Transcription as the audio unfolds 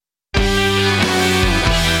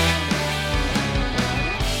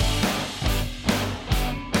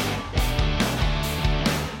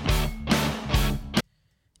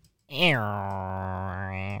What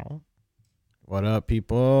up,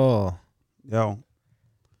 people? Yo.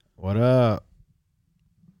 What up?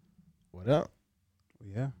 What up?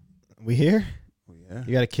 Yeah. We here? Yeah.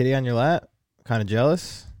 You got a kitty on your lap? Kind of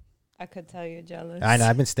jealous? I could tell you're jealous. I know.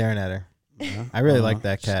 I've been staring at her. Yeah. I really like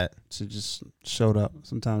that cat. She just showed up.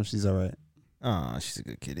 Sometimes she's all right. Oh, she's a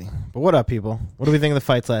good kitty. But what up, people? What do we think of the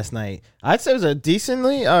fights last night? I'd say it was a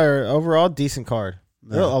overall decent card.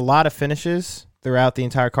 Yeah. There were a lot of finishes throughout the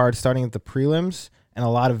entire card, starting at the prelims, and a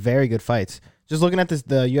lot of very good fights. Just looking at the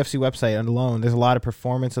UFC website alone, there's a lot of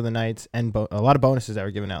performance of the nights and a lot of bonuses that were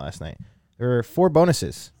given out last night. There were 4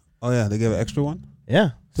 bonuses. Oh yeah, they gave an extra one. Yeah.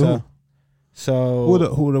 So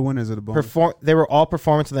Who are the winners of the bonus? They were all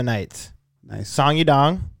performance of the night. Nice. Song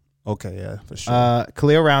Yudong. Okay, yeah, for sure.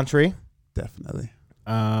 Khalil Roundtree. Definitely.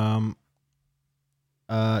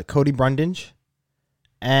 Cody Brundage.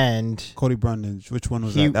 And Cody Brundage. Which one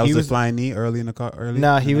was that? That was the flying knee early in the car.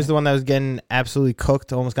 No, he was the one that was getting absolutely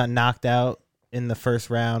cooked. Almost got knocked out in the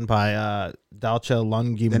first round by Dalcha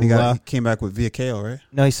Lungi. Then he came back with via KO, right?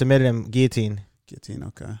 No, he submitted him guillotine. Guillotine,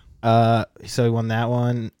 okay. So he won that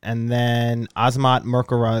one, and then Azmat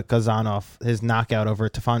Murkazanov, his knockout over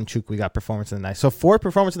Tafan Chukwi, got performance of the night. So 4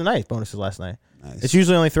 performance of the night bonuses last night. Nice. It's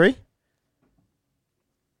usually only 3.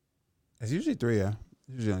 It's usually 3, yeah.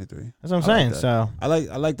 Usually only 3. That's what I'm saying. So I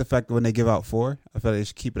like the fact that when they give out 4, I feel like they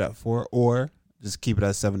should keep it at 4 or just keep it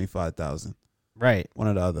at 75,000. right, One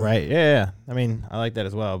or the other. right, yeah. I mean, I like that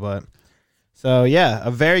as well. But so yeah,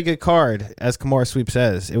 a very good card, as Kimura Sweep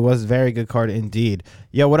says. It was a very good card indeed.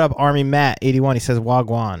 Yo, what up, Army Matt 81? He says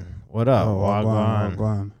Wagwan. What up,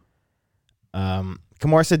 Wagwan?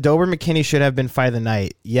 Kimura said Dober McKinney should have been fight of the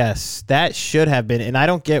night. Yes, that should have been, and I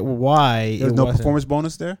don't get why There was no performance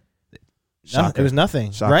bonus there. No, it was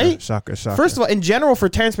nothing, Shocker, right? Shocker. First of all, in general, for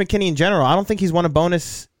Terrence McKinney in general, I don't think he's won a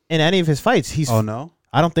bonus in any of his fights. Oh no,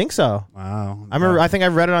 I don't think so. Wow. I remember. I think I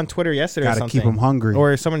read it on Twitter yesterday. Gotta or something. keep him hungry,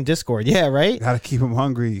 or someone in Discord. Yeah, right. Gotta keep him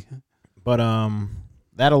hungry. But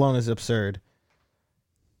that alone is absurd.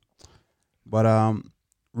 But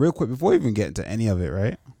real quick before we even get into any of it,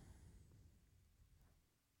 right?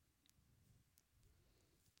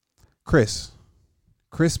 Chris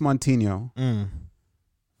Montino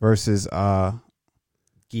versus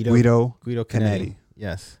Guido Canetti.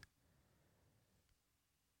 Yes.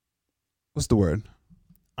 What's the word?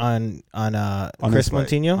 On Chris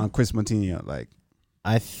Montino? On Chris Montino. Like,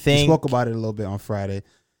 I think we spoke about it a little bit on Friday,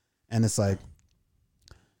 and it's like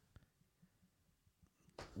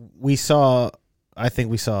I think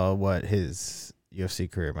we saw what his UFC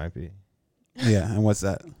career might be. Yeah, and what's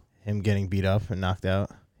that? Him getting beat up and knocked out.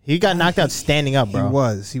 He got knocked out standing up, bro.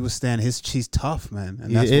 He was standing. He's tough, man.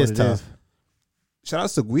 And that's what it is. Shout out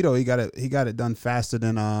to Guido. He got it done faster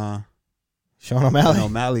than Sean O'Malley.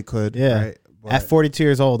 O'Malley could. Yeah. Right? But, at 42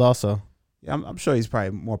 years old also. Yeah, I'm sure he's probably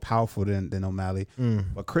more powerful than O'Malley.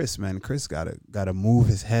 But Chris gotta move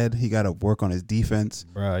his head. He gotta work on his defense.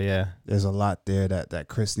 Bro, yeah. There's a lot there that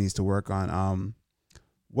Chris needs to work on.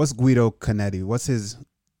 What's Guido Canetti?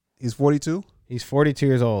 He's 42? He's 42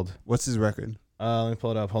 years old. What's his record? Let me pull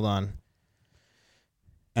it up. Hold on.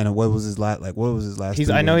 And what was his last? Like, what was his last?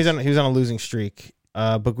 I know he was on a losing streak.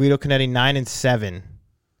 But Guido Canetti 9-7.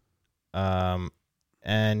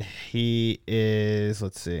 And he is.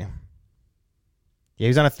 Let's see. Yeah, he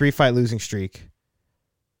was on a 3-fight losing streak.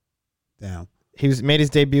 Damn. He made his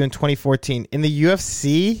debut in 2014 in the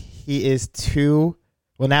UFC. He is 2.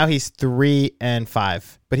 Well, now he's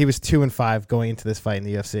 3-5. But he was 2-5 going into this fight in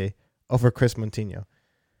the UFC over Chris Montino.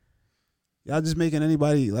 Y'all just making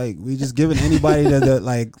anybody, like, we just giving anybody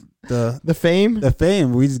the fame? The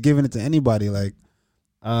fame. We just giving it to anybody, like,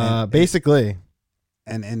 basically.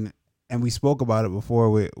 And we spoke about it before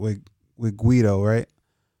with Guido, right?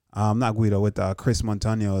 Not Guido, with Chris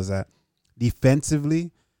Montano, is that defensively,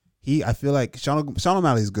 I feel like Sean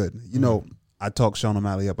O'Malley is good. You know, I talk Sean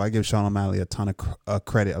O'Malley up. I give Sean O'Malley a ton of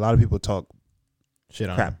credit. A lot of people talk shit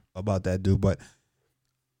on crap him about that dude, but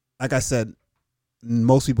like I said,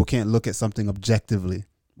 most people can't look at something objectively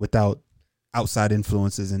without outside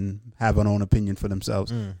influences and have an own opinion for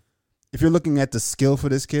themselves. If you're looking at the skill for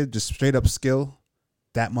this kid, just straight up skill,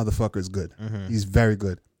 that motherfucker is good. He's very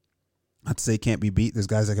good. Not to say he can't be beat. There's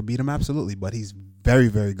guys that can beat him, absolutely, but he's very,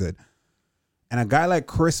 very good. And a guy like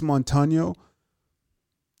Chris Montano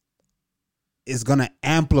is going to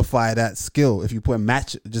amplify that skill if you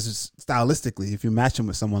match just stylistically, if you match him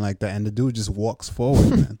with someone like that, and the dude just walks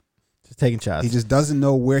forward, man. Just taking shots. He just doesn't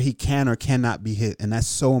know where he can or cannot be hit, and that's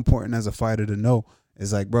so important as a fighter to know.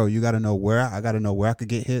 It's like, bro, you got to know where I got to know where I could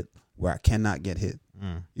get hit, where I cannot get hit.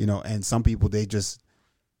 You know, and some people, they just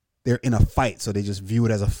they're in a fight, so they just view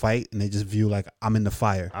it as a fight, and they just view like I'm in the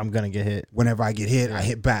fire. I'm gonna get hit. Whenever I get hit, I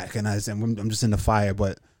hit back, and I'm just in the fire.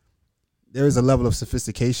 But there is a level of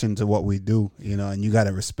sophistication to what we do, and you got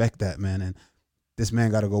to respect that, man. And this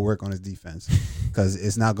man got to go work on his defense because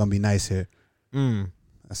it's not gonna be nice here.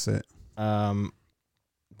 That's it.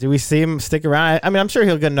 Do we see him stick around? I mean, I'm sure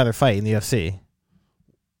he'll get another fight in the UFC.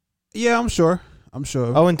 Yeah, I'm sure.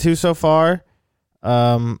 0-2 so far.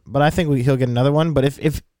 But I think he'll get another one. But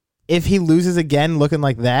if he loses again looking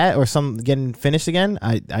like that or getting finished again,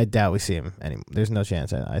 I doubt we see him anymore. There's no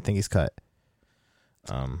chance. I think he's cut.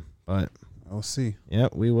 But we'll see.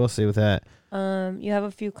 Yep, we will see with that. You have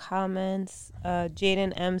a few comments.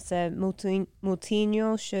 Jaden M said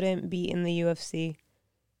Moutinho shouldn't be in the UFC.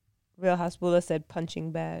 Real Hasbullah said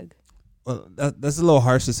punching bag. Well, that's a little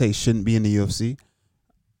harsh to say shouldn't be in the UFC.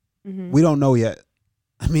 Mm-hmm. We don't know yet.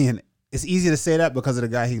 I mean, it's easy to say that because of the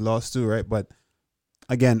guy he lost to, right? But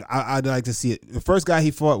again, I'd like to see it. The first guy he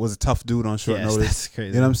fought was a tough dude on short notice. That's crazy.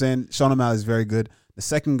 You know what I'm saying? Sean O'Malley is very good. The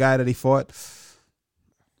second guy that he fought,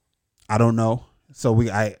 I don't know. So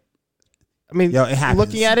I mean, it happens.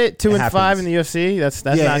 Looking at it, 2-5 in the UFC. That's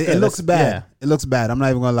not good. It looks bad. Yeah. It looks bad. I'm not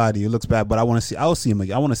even gonna lie to you. It looks bad, but I'll see him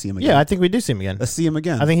again. I want to see him again. Yeah, I think we do see him again. Let's see him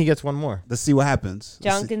again. I think he gets one more. Let's see what happens.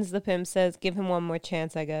 Jonkins the Pimp says give him one more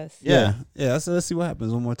chance, I guess. Yeah. Let's see what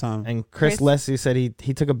happens one more time. And Chris Leslie said he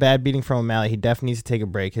took a bad beating from O'Malley. He definitely needs to take a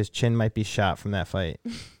break. His chin might be shot from that fight.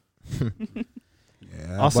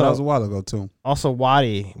 Yeah, also, but that was a while ago too. Also,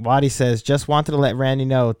 Waddy says, just wanted to let Randy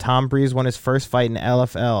know Tom Breeze won his first fight in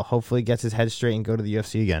LFL. Hopefully gets his head straight and go to the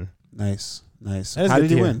UFC again. Nice. How did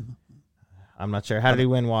he win? I'm not sure. How did he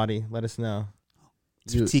win, Waddy? Let us know.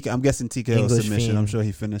 I'm guessing TKO English submission. fiend. I'm sure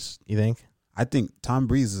he finished. You think? I think Tom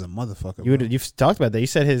Breeze is a motherfucker. You've talked about that. You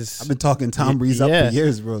said I've been talking Tom Breeze up for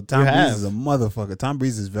years, bro. Tom Breeze is a motherfucker. Tom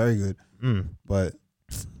Breeze is very good. But,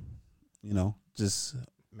 just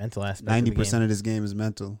mental aspect. 90% of this game is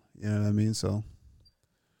mental. You know what I mean? So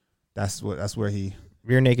that's where he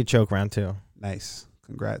rear naked choke round 2. Nice.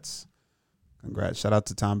 Congrats. Shout out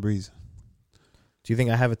to Tom Breeze. Do you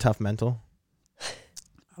think I have a tough mental?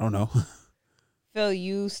 I don't know. Phil,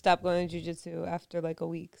 you stopped going to jiu-jitsu after like a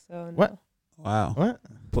week. So no. What? Wow. What?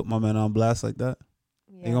 Put my man on blast like that?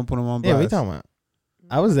 Yeah. You gonna put him on blast? Yeah, what are you talking about?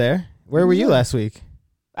 I was there. Where were you last week?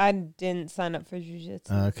 I didn't sign up for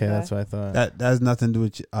jiu-jitsu. Okay, that's what I thought. That has nothing to do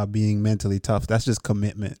with being mentally tough. That's just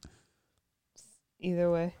commitment. Either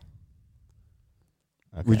way.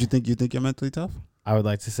 Okay. Would you think you're mentally tough? I would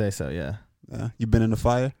like to say so, yeah. Yeah. You been in the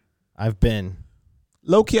fire? I've been.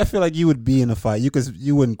 Low key, I feel like you would be in the fire.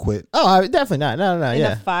 You wouldn't quit. Oh, I definitely not. No, in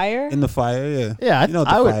the fire? In the fire, yeah. Yeah, you know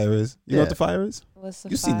what the fire is. You know what the fire is? What's the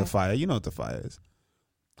You've seen the fire. You know what the fire is.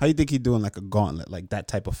 How you think he's doing like a gauntlet, like that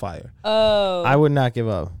type of fire? Oh. I would not give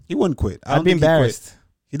up. He wouldn't quit. I'd be embarrassed.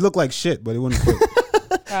 He'd look like shit, but he wouldn't quit.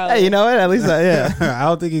 Hey, you know what? At least, yeah. I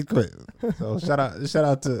don't think he'd quit. So shout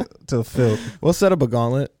out to Phil. We'll set up a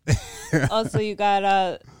gauntlet. Also, you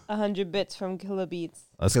got 100 bits from Killer Beats.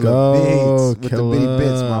 Let's Killer go. Beats with the bitty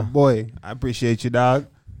bits, my boy. I appreciate you, dog.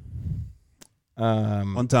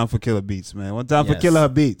 One time for Killer Beats, man. One time for Killer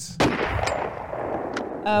Beats.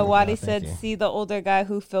 Wadi said, see the older guy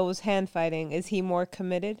who Phil was hand fighting. Is he more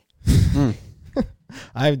committed?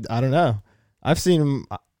 I don't know. I've seen him.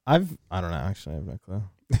 I don't know. Actually, I have no clue.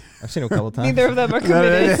 I've seen him a couple times. Neither of them are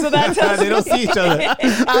committed, so that tells they don't see each other.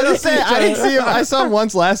 I was saying I didn't see him. I saw him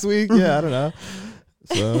once last week. Yeah, I don't know.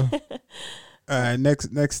 So, all right,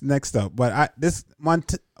 next up. But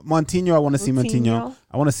Moutinho, I want to see Moutinho.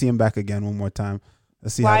 I want to see him back again one more time.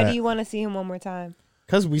 Let's see. Why do you want to see him one more time?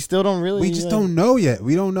 Because we still don't really. We just don't know yet.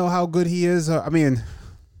 We don't know how good he is. I mean,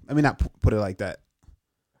 not put it like that.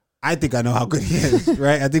 I think I know how good he is,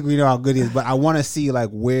 right? I think we know how good he is, but I want to see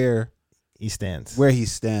like where he stands.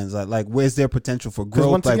 Like where's their potential for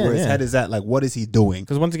growth? Like where his head is at. Like what is he doing?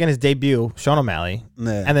 Because once again, his debut, Sean O'Malley,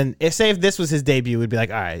 and then if this was his debut, we'd be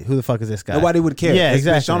like, all right, who the fuck is this guy? Nobody would care. Yeah,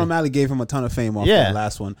 exactly. Sean O'Malley gave him a ton of fame off that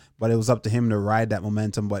last one, but it was up to him to ride that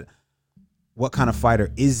momentum. But what kind of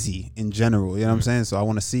fighter is he in general? You know what I'm saying? So I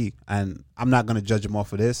want to see, and I'm not gonna judge him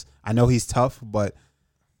off of this. I know he's tough, but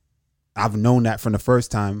I've known that from the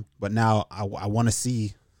first time, but now I want to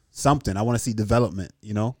see something. I want to see development,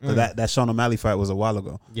 you know? That Sean O'Malley fight was a while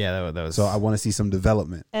ago. Yeah, that was. So I want to see some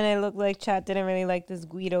development. And it looked like chat didn't really like this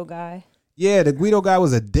Guido guy. Yeah, the Guido guy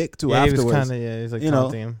was a dick too afterwards. He was kind of, he was like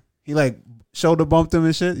taunting him. He like shoulder bumped him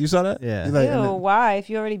and shit. You saw that? Yeah. Like, why? If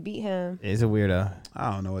you already beat him. He's a weirdo.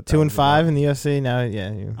 I don't know what that 2-5 in the UFC now. Yeah.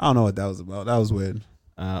 I don't know what that was about. That was weird.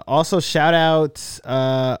 Also, shout out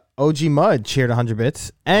OG Mud cheered 100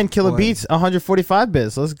 bits and Killer Beats 145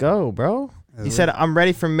 bits. Let's go, bro. He said, "I'm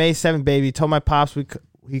ready for May 7th, baby. Told my pops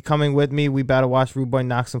He coming with me. We about to watch Rude Boy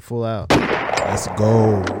knock some fool out. Let's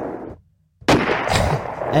go.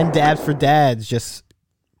 And Dabs for Dads just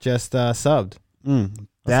subbed.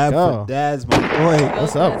 Dab go. for dads, my boy.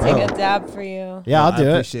 What's up, bro? Take a dab for you. Yeah, I'll do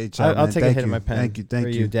it. Appreciate y'all, I'll man. take a Thank hit of you. my pen. Thank you. for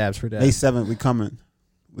you. Dabs for Dads. May 7th, we coming.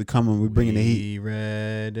 We bringing the heat. We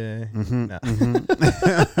ready. Mm-hmm. No.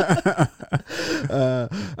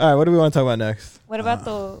 All right, what do we want to talk about next? What about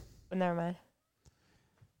the? Never mind.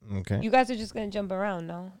 Okay. You guys are just gonna jump around,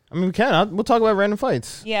 no? I mean, we can. We'll talk about random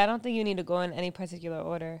fights. Yeah, I don't think you need to go in any particular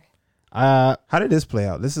order. How did this play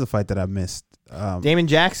out? This is a fight that I missed. Damon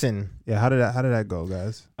Jackson. Yeah, how did that go,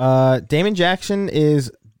 guys? Damon Jackson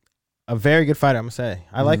is a very good fighter, I'm gonna say.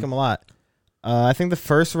 I like him a lot. I think the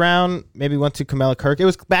first round maybe went to Kamala Kirk. It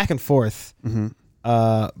was back and forth.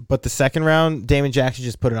 But the second round, Damon Jackson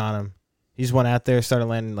just put it on him. He just went out there, started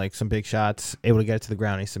landing like some big shots, able to get it to the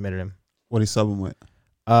ground. And he submitted him. What did he sub him with?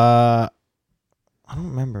 I don't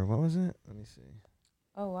remember. What was it? Let me see.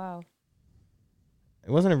 Oh wow. It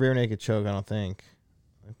wasn't a rear naked choke, I don't think.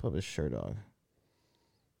 Let me pull up his shirt, dog.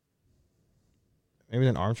 Maybe it was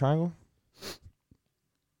an arm triangle?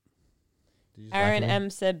 Aaron M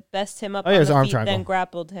said best him up Oh, yeah, on it's the arm feet, triangle. then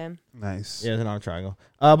grappled him. Nice. Yeah, it was an arm triangle.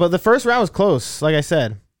 But the first round was close, like I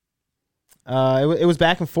said. It was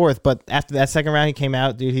back and forth, but after that second round, he came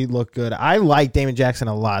out, dude. He looked good. I like Damon Jackson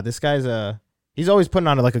a lot. This guy's he's always putting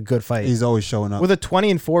on like a good fight. He's always showing up With a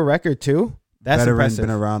 20-4 record too. That's veteran, impressive.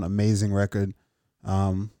 been around, amazing record.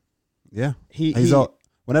 Yeah, He's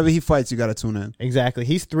whenever he fights, you got to tune in. exactly.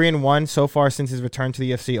 He's 3-1 so far since his return to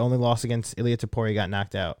the UFC. Only loss against Ilia Topuria, got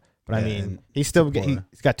knocked out. But I Yeah, mean, and he's still Topuria.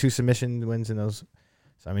 he's got 2 submission wins in those.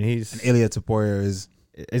 So I mean, he's And Ilia Topuria is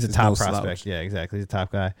a top no prospect. slouch. Yeah, exactly. He's a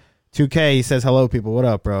top guy. 2K, he says hello, people. What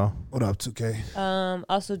up, bro? what up, 2K?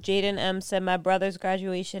 Also, Jaden M said my brother's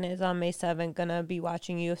graduation is on May 7th. Gonna be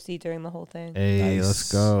watching UFC during the whole thing. Hey, Nice.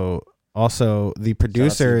 let's go. Also, the your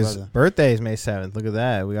producer's brother. birthday is May 7th. Look at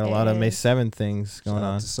that. We got a lot of May Hey. 7th things going Shout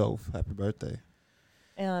out on. to Soph. Happy birthday.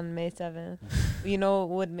 On May 7th. You know what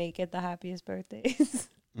would make it the happiest birthdays?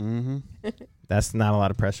 That's not a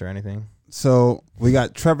lot of pressure or anything. So we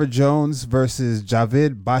got Trevor Jones versus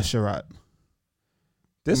Javid Basharat.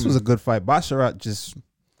 This was a good fight. Basharat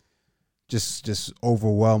just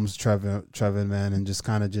overwhelms Trevor, man, and just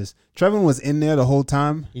kind of Trevor was in there the whole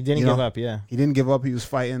time. He didn't You give know, up, yeah. He didn't give up. He was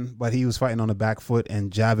fighting, but he was fighting on the back foot,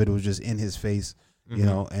 and Javid was just in his face, you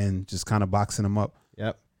know, and just kind of boxing him up.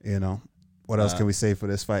 Yep. You know, what else can we say for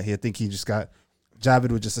this fight here? I think he just got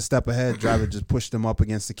Javid was just a step ahead. Javid just pushed him up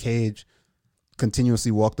against the cage,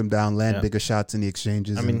 continuously walked him down, land bigger shots in the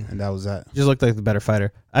exchanges. I mean, and that was that. Just looked like the better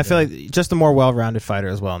fighter. I feel like just a more well-rounded fighter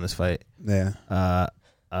as well in this fight. Yeah.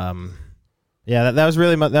 Yeah, that was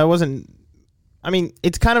really that wasn't. I mean,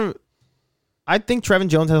 it's kind of. I think Trevin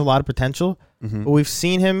Jones has a lot of potential, but we've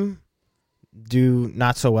seen him do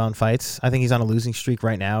not so well in fights. I think he's on a losing streak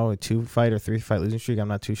right now, a 2-fight or 3-fight losing streak. I'm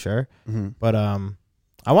not too sure, but I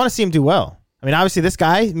want to see him do well. I mean, obviously, this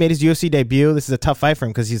guy made his UFC debut. This is a tough fight for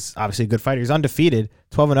him because he's obviously a good fighter. He's undefeated,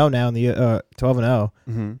 12-0 now in the 12-0.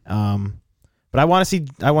 But I want to see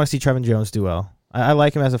Trevin Jones do well. I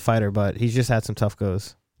like him as a fighter, but he's just had some tough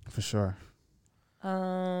goes. For sure.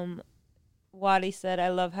 Wadi said, I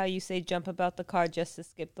love how you say jump about the car just to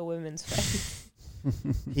skip the women's fight.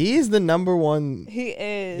 He's the number one. He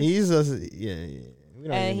is. He's a yeah. We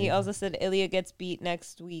don't And even he need- also said Ilya gets beat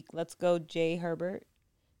next week. Let's go, Jay Herbert.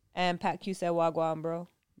 And Pat Q said Wagwan, bro.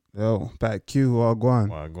 Yo, Pat Q, Wagwan.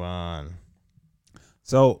 Wagwan.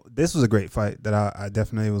 So this was a great fight that I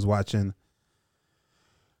definitely was watching.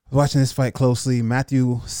 Watching this fight closely.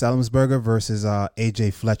 Matthew Selmsberger versus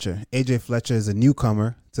AJ Fletcher. AJ Fletcher is a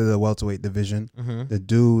newcomer to the welterweight division. The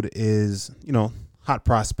dude is, hot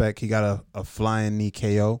prospect. He got a flying knee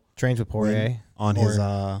KO Trains with Poirier on his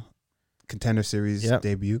Contender Series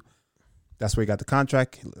debut. That's where he got the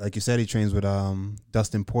contract. Like you said, he trains with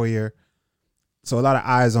Dustin Poirier. So a lot of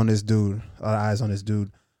eyes on this dude.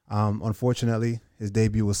 Unfortunately, his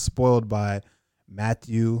debut was spoiled by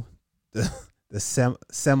Matthew, the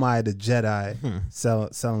Jedi,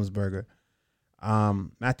 Selmsberger.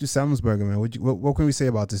 Matthew Selmsberger, man. What can we say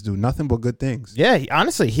about this dude? Nothing but good things. Yeah,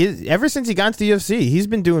 honestly, ever since he got into the UFC, he's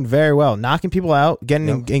been doing very well, knocking people out,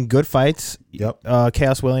 getting in good fights. Yep.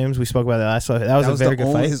 Chaos Williams, we spoke about that last fight. That was a very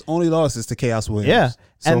good fight. His only loss is to Chaos Williams. Yeah.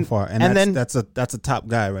 So far, and then that's a top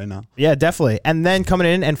guy right now. Yeah, definitely. And then coming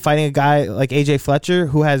in and fighting a guy like AJ Fletcher,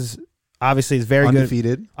 who has obviously is very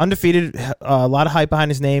good, undefeated, a lot of hype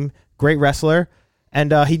behind his name, great wrestler.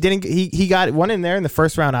 And he got one in there in the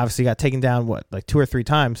first round. Obviously, got taken down like 2 or 3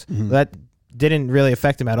 times. That didn't really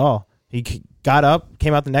affect him at all. He got up,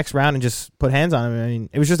 came out the next round, and just put hands on him. I mean,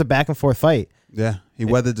 it was just a back and forth fight. Yeah, he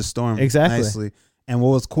weathered the storm Exactly. nicely. And what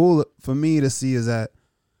was cool for me to see is that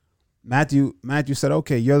Matthew said,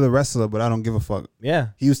 "Okay, you're the wrestler, but I don't give a fuck." Yeah.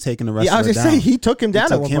 He was taking the wrestler Yeah, I was down. gonna say he took him down. He at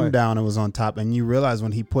took one him point. down and was on top. And you realize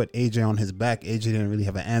when he put AJ on his back, AJ didn't really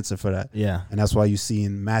have an answer for that. Yeah. And that's why you see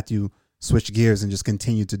in Matthew switch gears and just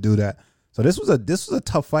continue to do that. So this was a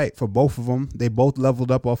tough fight for both of them. They both leveled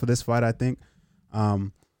up off of this fight, I think.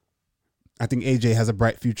 I think AJ has a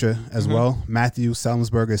bright future as well. Matthew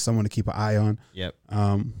Selmsberger is someone to keep an eye on. Yep.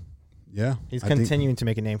 Yeah. He's continuing to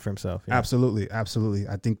make a name for himself. Yeah. Absolutely.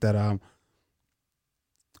 I think that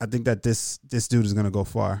this dude is gonna go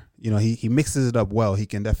far. You know, he mixes it up well. He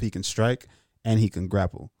can strike and he can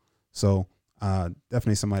grapple. So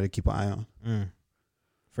definitely somebody to keep an eye on.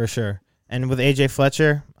 For sure. And with AJ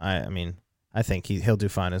Fletcher, I mean, I think he'll do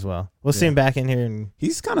fine as well. We'll see him back in here, and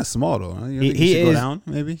he's kind of small though. Huh? He should go is down.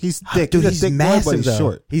 Maybe he's thick. Dude, he's a he's thick massive, boy, but he's though.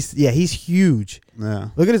 short. He's huge. Yeah.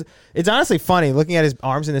 Look at his. It's honestly funny looking at his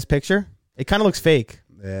arms in this picture. It kind of looks fake.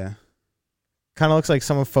 Yeah. Kind of looks like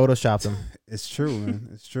someone photoshopped him. It's true, man.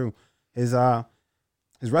 It's true. His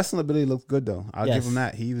wrestling ability looked good though. I'll give him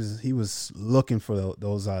that. He was looking for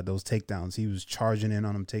those takedowns. He was charging in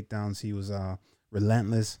on them takedowns. He was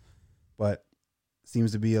relentless, but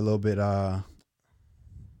seems to be a little bit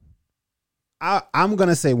I'm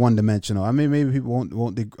gonna say one dimensional. I mean, maybe people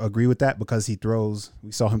won't agree with that because we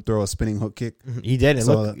saw him throw a spinning hook kick. He did.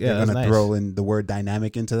 They're gonna throw in the word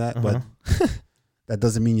dynamic into that, but that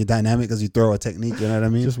doesn't mean you're dynamic because you throw a technique. You know what I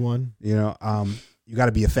mean? Just one. You know, you got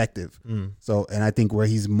to be effective. So, and I think where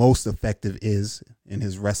he's most effective is in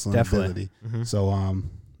his wrestling ability. So,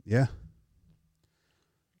 yeah.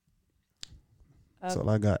 That's all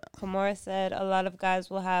I got. Kimura said a lot of guys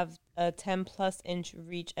will have a 10+ inch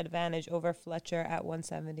reach advantage over Fletcher at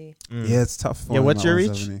 170. Yeah, it's tough. For Yeah, him what's at your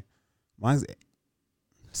 170. reach? Mine's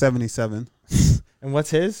 77. And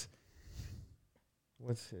what's his?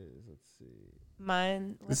 Let's see.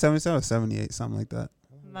 Mine. It's 77 or 78, something like that.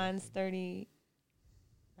 Mine's 39.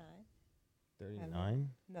 39?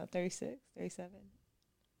 No, 36, 37.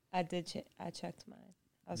 I checked mine.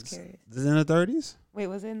 I was curious. Is it in the 30s? Wait,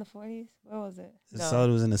 was it in the 40s? Where was it? I saw it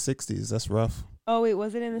was in the 60s. That's rough. Oh, wait,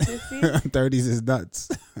 was it in the 60s? 30s is nuts.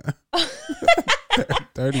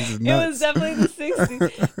 30s is nuts. It was definitely the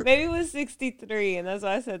 60s. Maybe it was 63, and that's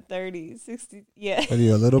why I said 30. 60, yeah. Are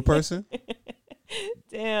you a little person?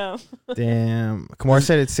 Damn. Kimura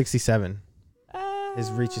said it's 67. His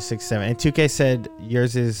reach is 67. And 2K said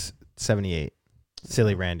yours is 78.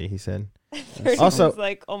 Silly Randy, he said. 30 Also, was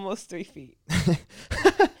like almost 3 feet.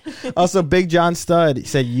 Also, Big John Stud, he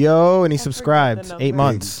said, yo, and he subscribed. the 8 number.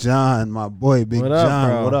 months. Big John, my boy. Big What up, John.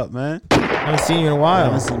 bro? What up, man? I haven't seen you in a I while.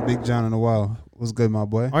 haven't seen Big John in a while. What's good, my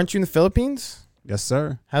boy? Aren't you in the Philippines? Yes,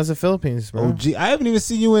 sir. How's the Philippines, bro? Oh, gee, I haven't even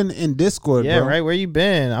seen you in Discord, Yeah, bro. right. Where you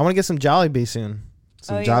been? I want to get some Jollibee soon.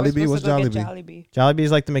 Some we're Jollibee? supposed What's to go get Jollibee? Jollibee. Jollibee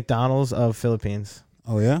is like the McDonald's of Philippines.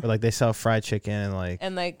 Oh, yeah? Where like they sell fried chicken and like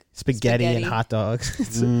And like spaghetti and hot dogs.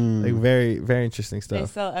 It's like Mm. very, very interesting they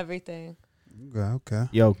stuff. sell everything. Okay.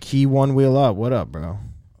 Yo, Key One Wheel Up. What up, bro?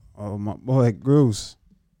 Oh, my boy, Groose.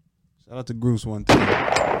 Shout out to Groose one time.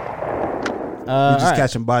 We just alright.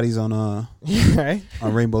 catching bodies on Right?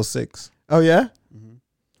 on Rainbow Six. Oh, yeah? Mhm.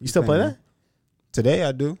 You still play that? Today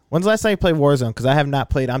I do. When's the last time you played Warzone? Because I have not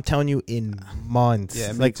played, I'm telling you, in months.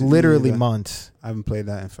 Yeah, me like too, literally neither. months. I haven't played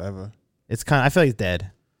that in forever. It's kind of, I feel like it's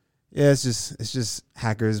dead. Yeah, it's just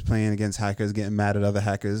hackers playing against hackers, getting mad at other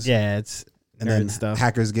hackers. Yeah, it's and nerd then stuff.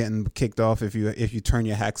 hackers getting kicked off if you turn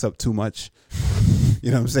your hacks up too much.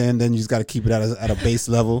 You know what I'm saying? Then you just got to keep it at a base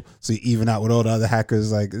level so you even out with all the other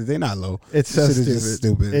hackers. Like, they're not low. It's so Shit is stupid. just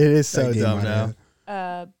stupid. It is That so game dumb out now. there.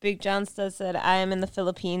 Big John said, I am in the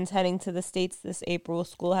Philippines heading to the States this April.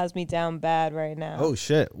 School has me down bad right now. Oh,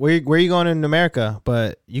 shit. Where are you going in America?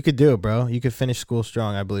 But you could do it, bro. You could finish school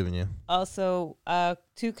strong. I believe in you. Also,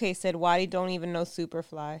 2K said, Waddy don't even know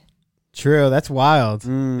Superfly. True. That's wild.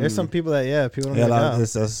 Mm. There's some people people don't Yeah, a even lot know.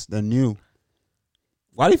 of this, they're new.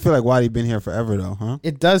 Why do you feel like Waddy been here forever though, huh?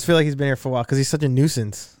 It does feel like he's been here for a while because he's such a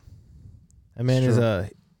nuisance. That man It's is true. a...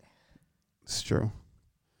 It's true.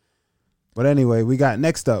 But anyway, we got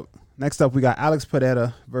next up we got Alex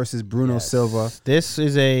Pereira versus Bruno Yes. Silva. This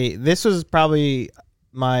was probably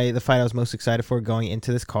the fight I was most excited for going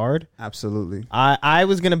into this card. Absolutely. I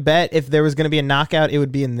was gonna bet if there was gonna be a knockout, it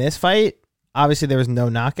would be in this fight. Obviously, there was no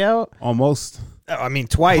knockout. Almost. I mean,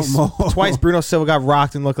 twice. Almost. Twice Bruno Silva got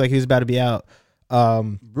rocked and looked like he was about to be out.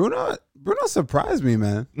 Bruno surprised me,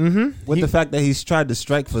 man. Mm-hmm. With the fact that he's tried to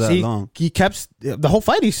strike for that long. He kept the whole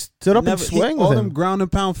fight. He stood up and swung all with them him. ground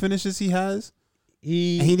and pound finishes he has.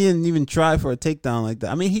 He He didn't even try for a takedown like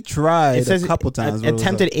that. I mean, he tried a couple times. but it was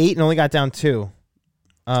attempted 8 and only got down 2.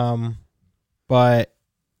 But But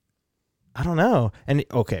I don't know. And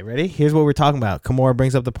okay, ready? Here's what we're talking about. Kimura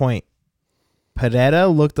brings up the point. Pereira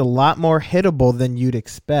looked a lot more hittable than you'd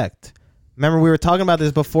expect. Remember, we were talking about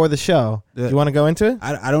this before the show. Do you want to go into it?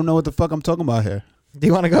 I don't know what the fuck I'm talking about here. Do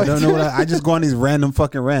you want to go? I don't know. I just go on these random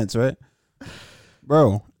fucking rants, right?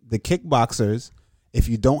 Bro, the kickboxers, if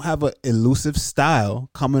you don't have an elusive style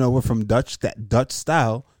coming over from that Dutch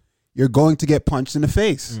style, you're going to get punched in the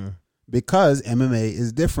face because MMA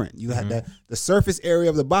is different. You have the surface area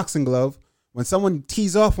of the boxing glove. When someone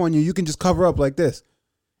tees off on you, you can just cover up like this.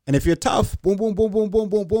 And if you're tough, boom, boom, boom, boom, boom,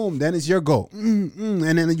 boom, boom, then it's your go. And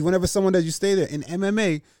then whenever someone does, you stay there. In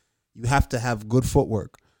MMA, you have to have good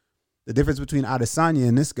footwork. The difference between Adesanya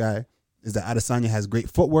and this guy is that Adesanya has great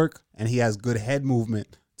footwork and he has good head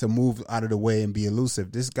movement to move out of the way and be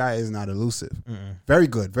elusive. This guy is not elusive. Very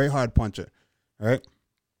good, very hard puncher. All right?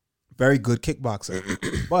 Very good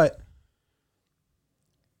kickboxer. But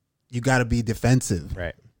you got to be defensive.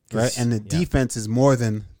 Right. Right? And the defense is more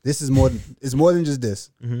than it's more than just this.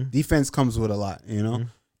 Defense comes with a lot, you know?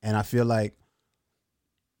 And I feel like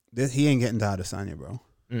he ain't getting to Adesanya, bro.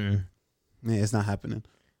 Yeah, it's not happening.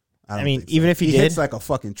 I mean, even if he hits like a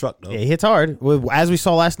fucking truck, though. Yeah, he hits hard. As we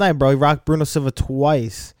saw last night, bro, he rocked Bruno Silva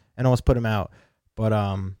twice and almost put him out. But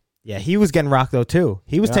yeah, he was getting rocked though too.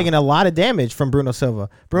 He was taking a lot of damage from Bruno Silva.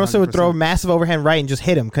 Bruno 100%. Silva would throw a massive overhand right and just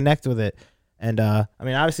hit him, connect with it. And I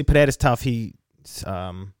mean, obviously Pereira's tough.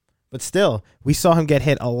 But still, we saw him get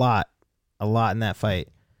hit a lot in that fight.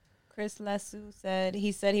 Chris Lesu said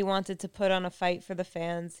he wanted to put on a fight for the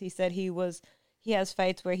fans. He said he has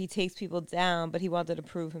fights where he takes people down, but he wanted to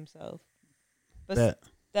prove himself. But that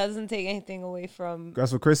doesn't take anything away from.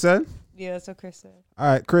 That's what Chris said? Yeah, that's what Chris said. All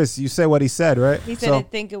right, Chris, you said what he said, right? He said, I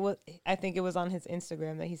think it was on his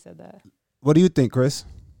Instagram that he said that. What do you think, Chris?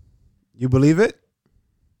 You believe it?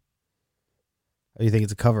 Or you think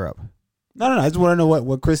it's a cover-up? No. I just want to know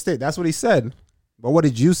what Chris said. That's what he said. But what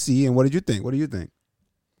did you see and what did you think? What do you think?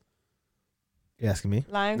 You asking me?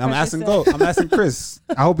 I'm asking Chris.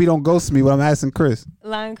 I hope he don't ghost me, but I'm asking Chris.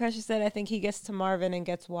 Lion Crusher said, I think he gets to Marvin and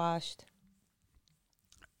gets washed.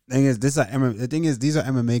 The thing is, these are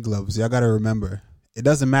MMA gloves. Y'all got to remember. It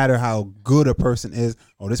doesn't matter how good a person is.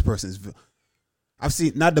 Oh, this person's... I've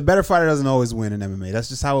seen... Not the better fighter doesn't always win in MMA. That's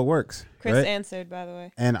just how it works. Chris answered, by the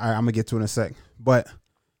way. And I'm going to get to it in a sec. But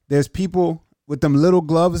there's people with them little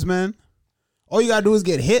gloves, man. All you got to do is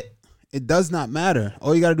get hit. It does not matter.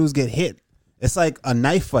 All you got to do is get hit. It's like a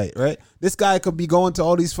knife fight, right? This guy could be going to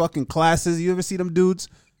all these fucking classes. You ever see them dudes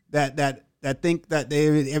that think that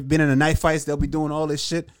they've been in a knife fights? They'll be doing all this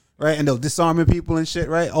shit, right? And they'll disarming people and shit,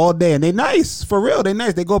 right? All day. And they nice. For real, they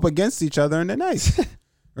nice. They go up against each other and they're nice,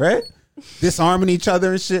 right? Disarming each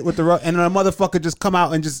other and shit with the and then a motherfucker just come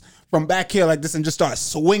out and just from back here like this and just start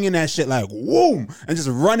swinging that shit like whoom and just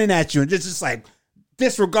running at you and just like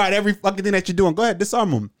disregard every fucking thing that you're doing. Go ahead,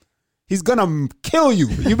 disarm him. He's gonna kill you.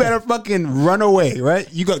 You better fucking run away,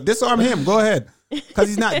 right? You go disarm him. Go ahead, because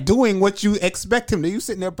he's not doing what you expect him to. You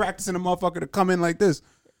sitting there practicing a motherfucker to come in like this,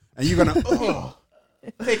 and you're gonna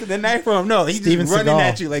take the knife from him. No, he's just running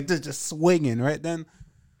at you like this, just swinging. Right then,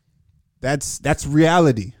 that's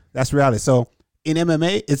reality. That's reality. So in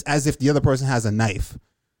MMA, it's as if the other person has a knife,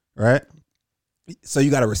 right? So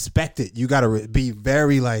you gotta respect it. You gotta be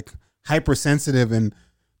very like hypersensitive and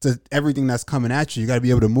to everything that's coming at you. You got to be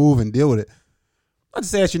able to move and deal with it. Not to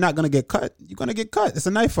say that you're not going to get cut. You're going to get cut. It's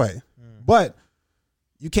a knife fight. But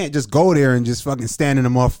you can't just go there and just fucking stand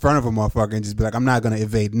in the front of a motherfucker and just be like, I'm not going to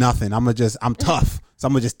evade nothing. I'm tough. So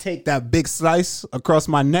I'm going to just take that big slice across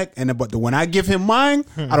my neck. But when I give him mine,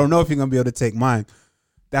 I don't know if you're going to be able to take mine.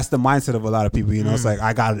 That's the mindset of a lot of people. You know, it's like,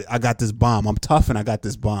 I got this bomb. I'm tough and I got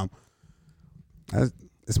this bomb.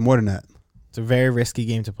 It's more than that. It's a very risky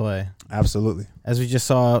game to play. Absolutely. As we just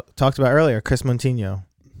talked about earlier, Chris Montinho.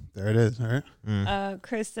 There it is. All right.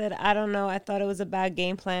 Chris said, I don't know. I thought it was a bad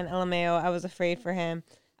game plan. LMAO. I was afraid for him.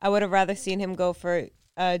 I would have rather seen him go for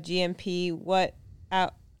GMP.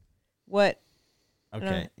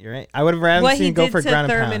 Okay, you're right. I would have rather seen him go for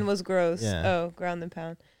ground and pound. What he did to Thurman was gross. Yeah. Oh, ground and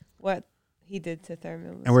pound. What he did to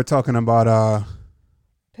Thurman was... And we're talking about...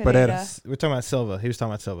 Pereira. We're talking about Silva. He was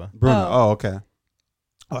talking about Silva. Bruno. Oh, okay.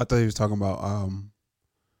 Oh, I thought he was talking about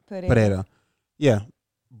Pereira. Yeah.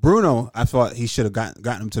 Bruno, I thought he should have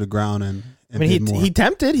gotten him to the ground and I mean, he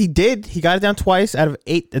tempted. He did. He got it down twice out of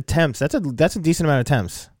 8 attempts. That's a decent amount of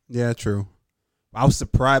attempts. Yeah, true. I was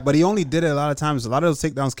surprised, but he only did it a lot of times. A lot of those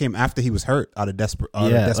takedowns came after he was hurt out of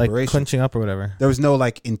desperation. Like clinching up or whatever. There was no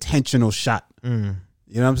like intentional shot. You know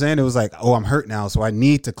what I'm saying? It was like, oh, I'm hurt now, so I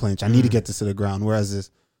need to clinch. I need to get this to the ground. Whereas it's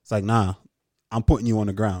like, nah, I'm putting you on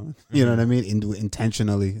the ground. You know what I mean?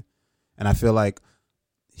 Intentionally. And I feel like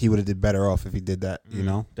he would have did better off if he did that, you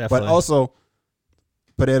know. Definitely. But also,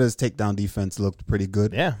 Pereira's takedown defense looked pretty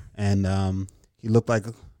good. Yeah, and he looked like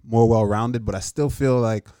more well-rounded. But I still feel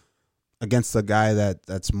like against a guy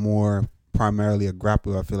that's more primarily a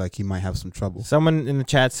grappler, I feel like he might have some trouble. someone in the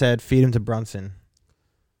chat said feed him to Brunson.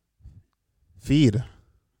 Feed.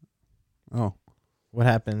 Oh, What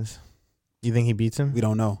happens? You think he beats him? we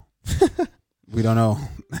don't know. We don't know.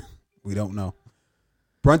 We don't know.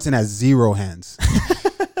 Brunson has 0 hands.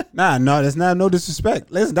 No, that's not no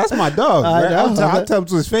disrespect. Listen, that's my dog. I Right? know. I'll tell him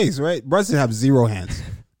to his face, right? Brunson have 0 hands.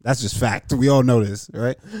 That's just fact. We all know this,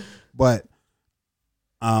 right? But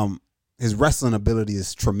his wrestling ability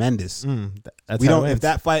is tremendous. That's We how it don't. wins. If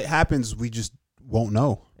that fight happens, we just won't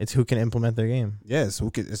know. It's who can implement their game. Yes,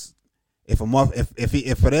 who could? If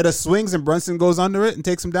Pereira swings and Brunson goes under it and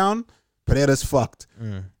takes him down, Pereira's fucked.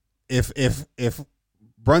 If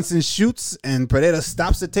Brunson shoots and Pereira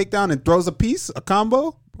stops the takedown and throws a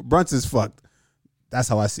combo, Brunson's fucked. That's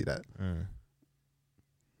how I see that.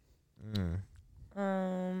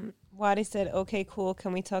 Waddy said, "Okay, cool.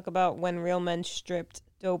 Can we talk about when real men stripped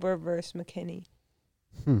Dober versus McKinney?"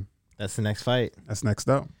 That's the next fight. That's next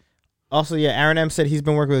up. Also, yeah, Aaron M said he's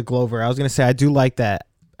been working with Glover. I was gonna say I do like that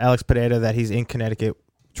Alex Pereira that he's in Connecticut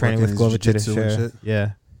training Working with his Glover jiu-jitsu and Teixeira. shit.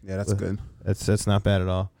 Yeah, Yeah, that's good. that's not bad at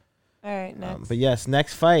all. All right, next. But yes,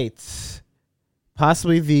 next fight,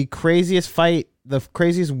 possibly the craziest fight, the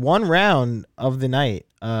craziest one round of the night.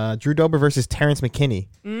 Drew Dober versus Terrence McKinney.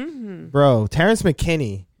 Bro, Terrence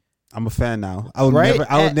McKinney. I'm a fan now. I would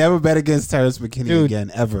Right? never bet against Terrence McKinney Dude. again,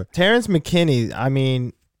 ever. Terrence McKinney. I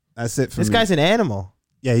mean, That's it for this me. guy's an animal.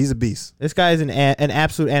 Yeah, he's a beast. This guy is an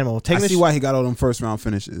absolute animal. I see why he got all them first round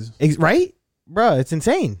finishes. Right, bro. It's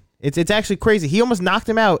insane. It's actually crazy. He almost knocked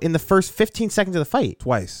him out in the first 15 seconds of the fight.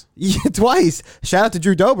 Twice. Yeah, twice. Shout out to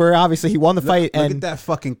Drew Dober. Obviously, he won the fight. Look And at that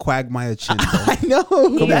fucking Quagmire chin, bro. I know.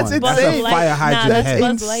 He That's is That's Buzz a insane. Light- fire hydrant Nah, that's head.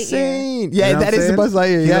 Buzz Lightyear. Insane. You Yeah, know what that I'm is the saying? Buzz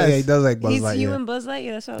Lightyear. Yeah, Yes. he does like Buzz He's Lightyear. you and Buzz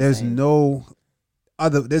Lightyear. That's what There's I'm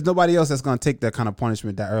saying. there's nobody else that's gonna take that kind of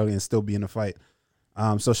punishment that early and still be in the fight.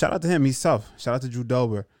 So shout out to him. He's tough. Shout out to Drew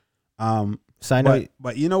Dober. Side note,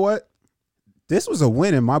 But you know what? This was a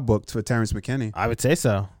win in my book for Terrence McKinney. I would say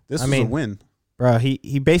so. This I was mean, a win. bro.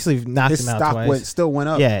 He basically knocked His him out stock twice. still went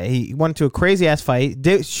up. Yeah, he went into a crazy ass fight.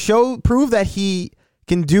 Prove that he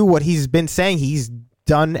can do what he's been saying he's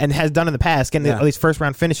done and has done in the past, getting at least first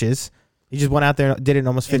round finishes. He just went out there and did it in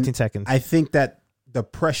almost 15 seconds. I think that the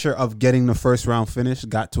pressure of getting the first round finish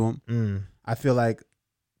got to him. I feel like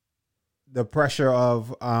the pressure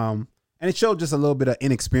of and it showed just a little bit of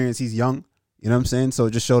inexperience. He's young, you know what I'm saying? So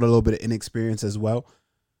it just showed a little bit of inexperience as well.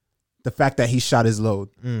 The fact that he shot his load,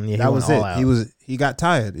 Yeah, that was it. out. He got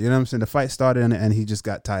tired. You know what I'm saying? The fight started and he just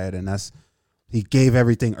got tired, and he gave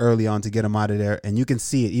everything early on to get him out of there. And you can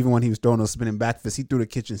see it even when he was throwing those spinning back fists. He threw the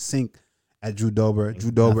kitchen sink at Drew Dober. Drew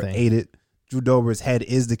Dober ate it. Drew Dober's head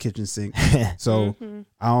is the kitchen sink. So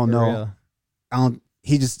I don't know.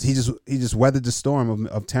 He just weathered the storm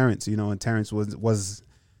of Terrence, you know, and Terrence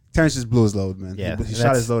Terrence just blew his load, man. Yeah, he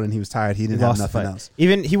shot his load and he was tired. He didn't have nothing else.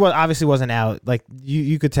 Even he obviously wasn't out. Like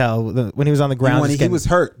you could tell when he was on the ground. When he was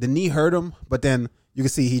hurt, the knee hurt him, but then you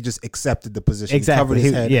could see he just accepted the position. Exactly. He covered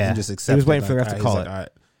his head and just accepted. He was waiting for like, the ref to all call right, it. all right,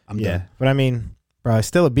 I'm done. But I mean, bro, he's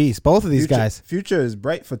still a beast. Both of these guys. Future is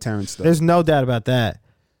bright for Terrence, though. There's no doubt about that.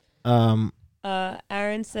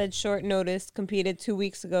 Aaron said short notice, competed 2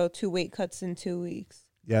 weeks ago, 2 weight cuts in 2 weeks.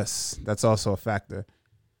 Yes, that's also a factor.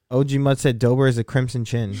 OG Mud said Dober is a crimson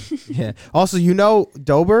chin. Yeah. Also,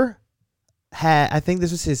 Dober had, I think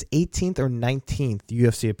this was his 18th or 19th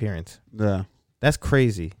UFC appearance. Yeah. That's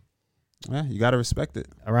crazy. Yeah, you got to respect it.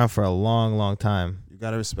 Around for a long, long time. You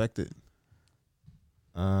got to respect it.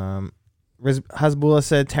 Hasbullah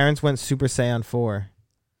said Terrence went Super Saiyan 4.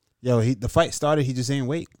 Yo, the fight started. He just ain't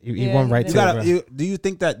wait. He won right to it. Do you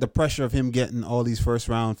think that the pressure of him getting all these first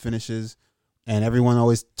round finishes and everyone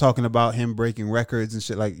always talking about him breaking records and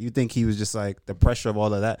shit, like, you think he was just like the pressure of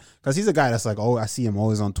all of that? Because he's a guy that's like, oh, I see him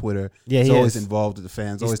always on Twitter. Yeah, he's he always is. involved with the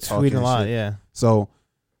fans, He's always talking tweeting a lot. shit. Yeah. So,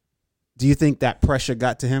 do you think that pressure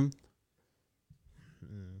got to him?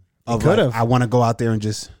 Could have. I want to go out there and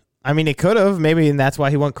just. I mean, it could have maybe, and that's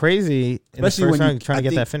why he went crazy in Especially the first when round, trying to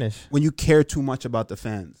get that finish. When you care too much about the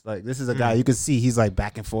fans, like, this is a guy you can see he's like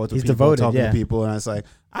back and forth with He's people, devoted, talking yeah. to people, and it's like,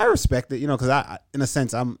 I respect it, you know, because I, in a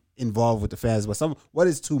sense, I'm involved with the fans, but what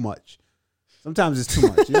is too much? Sometimes it's too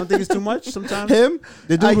much. You don't think it's too much? Sometimes Him,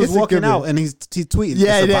 the dude was walking out and he's tweeting,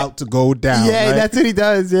 it's about to go down. Yeah, right? that's what he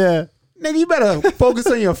does. Yeah, nigga, you better focus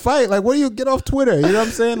on your fight. Like, what do you get off Twitter? You know what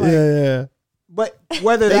I'm saying? Like, yeah. But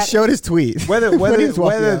whether They that showed his tweet. whether When he was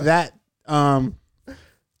walking out. that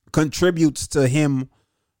contributes to him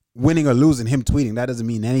winning or losing, him tweeting, that doesn't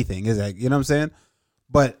mean anything. It's like, you know what I'm saying?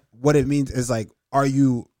 But what it means is like,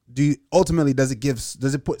 ultimately, does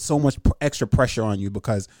it put so much extra pressure on you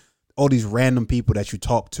because all these random people that you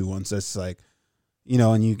talk to, and so it's like, you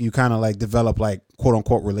know, and you kind of like develop like quote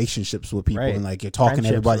unquote relationships with people, and like you're talking to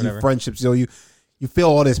everybody, you friendships, you feel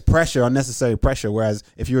all this pressure, unnecessary pressure. Whereas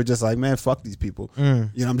if you were just like, man, fuck these people, you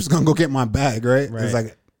know, I'm just gonna go get my bag, right? It's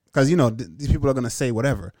like, because you know these people are gonna say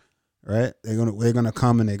whatever, right? They're gonna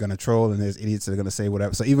come and they're gonna troll, and there's idiots that are gonna say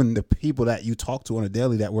whatever. So even the people that you talk to on a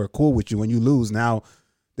daily that were cool with you, when you lose, now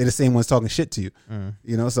they're the same ones talking shit to you,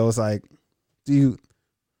 you know. So it's like,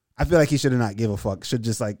 I feel like he should have not give a fuck. Should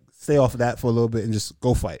just like stay off of that for a little bit and just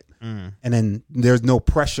go fight. And then there's no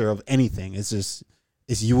pressure of anything. It's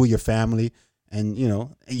you or your family, and you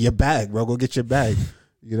know, your bag, bro. Go get your bag.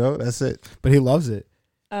 You know, that's it. But he loves it.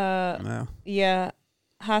 Yeah.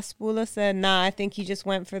 Haspula said, nah, I think he just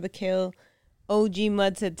went for the kill. OG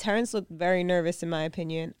Mud said, Terrence looked very nervous in my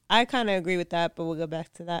opinion. I kind of agree with that, but we'll go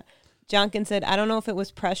back to that. Jonkin said, I don't know if it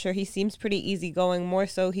was pressure. He seems pretty easygoing. More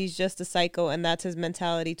so, he's just a psycho, and that's his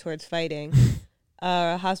mentality towards fighting.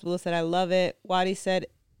 Hasbullah said, I love it. Wadi said,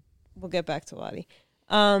 we'll get back to Wadi.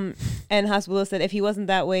 And Hasbullah said, if he wasn't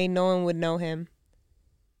that way, no one would know him.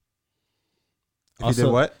 If he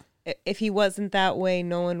did what? If he wasn't that way,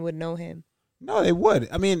 no one would know him. No, they would.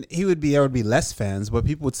 I mean, there would be less fans, but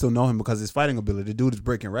people would still know him because his fighting ability. The dude is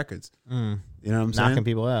breaking records. You know what I'm saying?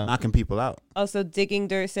 Knocking people out. Also, Digging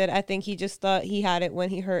Dirt said, I think he just thought he had it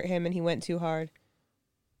when he hurt him and he went too hard.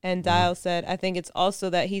 And Dial said, I think it's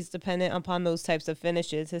also that he's dependent upon those types of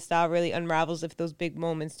finishes. His style really unravels if those big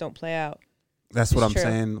moments don't play out. That's what I'm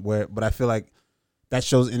saying. But I feel like that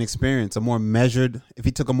shows inexperience. If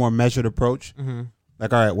he took a more measured approach,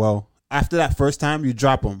 like, all right, well, after that first time, you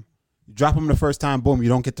drop him. You drop him the first time, boom, you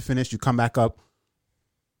don't get the finish, you come back up,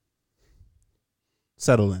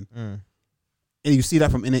 settle in. And you see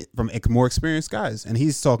that from more experienced guys. And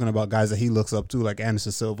he's talking about guys that he looks up to, like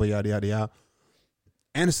Anderson Silva, yada, yada, yada.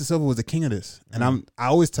 Anderson Silva was the king of this. And I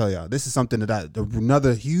always tell y'all, this is something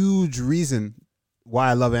another huge reason why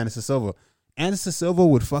I love Anderson Silva. Anderson Silva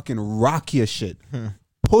would fucking rock your shit.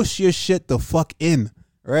 Push your shit the fuck in.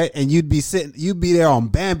 Right, and you'd be there on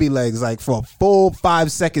Bambi legs like for a full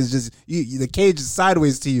 5 seconds. Just the cage is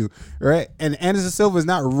sideways to you, right? And Anderson Silva is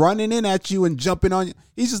not running in at you and jumping on you.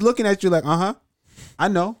 He's just looking at you like, I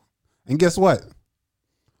know. And guess what?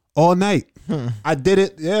 All night, I did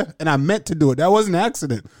it, yeah, and I meant to do it. That wasn't an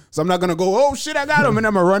accident. So I'm not gonna go, oh shit, I got him, and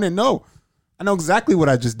I'm gonna run in. No, I know exactly what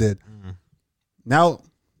I just did. Now,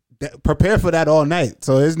 prepare for that all night.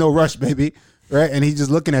 So there's no rush, baby. Right, and he's just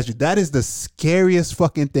looking at you. That is the scariest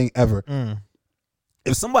fucking thing ever.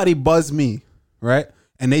 If somebody buzz me, right,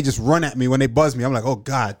 and they just run at me when they buzz me, I'm like, oh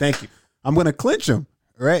God, thank you. I'm gonna clinch him,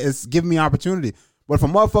 right? It's giving me opportunity. But if a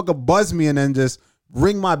motherfucker buzz me and then just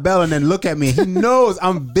ring my bell and then look at me, he knows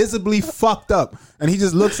I'm visibly fucked up, and he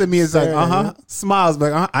just looks at me and is like, smiles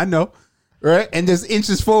like, I know, right, and just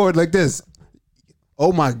inches forward like this.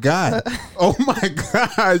 Oh my God! Oh my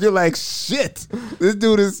God! You're like, shit. This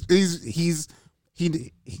dude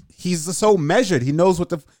he's so measured. He knows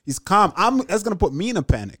he's calm. That's gonna put me in a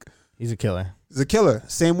panic. He's a killer. He's a killer.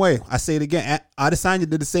 Same way. I say it again. Adesanya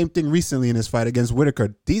did the same thing recently in his fight against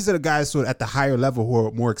Whitaker. These are the guys who are at the higher level who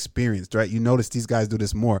are more experienced, right? You notice these guys do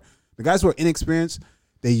this more. The guys who are inexperienced,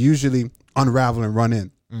 they usually unravel and run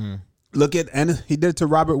in. And he did it to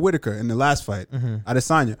Robert Whitaker in the last fight.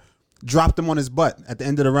 Adesanya dropped him on his butt at the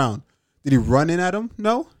end of the round. Did he run in at him?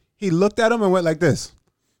 No. He looked at him and went like this.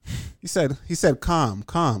 He said, calm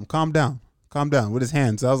down with his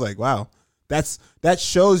hands. I was like, wow, that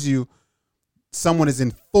shows you someone is in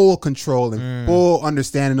full control and full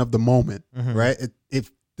understanding of the moment, right? If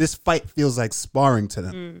this fight feels like sparring to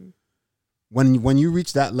them, when you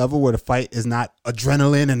reach that level where the fight is not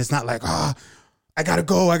adrenaline and it's not like, I gotta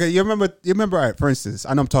go. You remember, all right, for instance,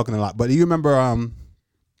 I know I'm talking a lot, but you remember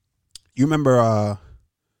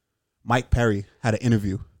Mike Perry had an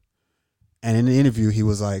interview. And in the interview, he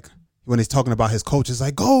was like, when he's talking about his coach, it's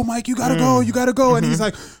like, go, Mike, you gotta go, you gotta go. And he's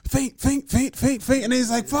like, faint. And he's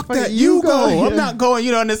like, fuck that, you go. Yeah. I'm not going,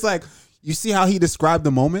 and it's like, you see how he described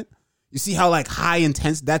the moment? You see how like high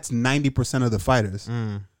intense, that's 90% of the fighters.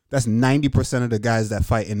 That's 90% of the guys that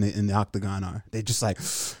fight in the octagon are. They just like,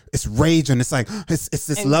 it's rage and it's like, it's this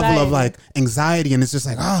anxiety. Level of like anxiety and it's just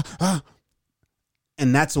like,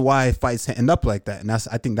 And that's why fights end up like that. And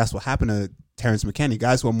I think that's what happened to Terrence McKinney.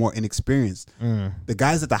 Guys who are more inexperienced. The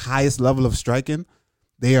guys at the highest level of striking,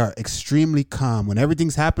 they are extremely calm. When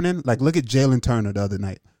everything's happening, like look at Jalen Turner the other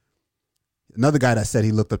night. Another guy that said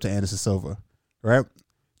he looked up to Anderson Silva, right?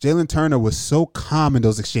 Jalen Turner was so calm in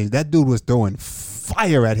those exchanges. That dude was throwing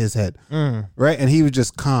fire at his head, right? And he was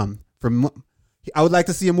just calm. I would like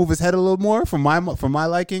to see him move his head a little more for my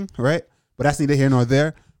liking, right? But that's neither here nor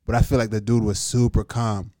there. But I feel like the dude was super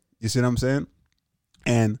calm. You see what I'm saying?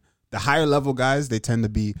 And the higher level guys, they tend to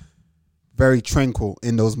be very tranquil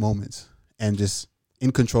in those moments and just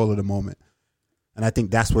in control of the moment. And I think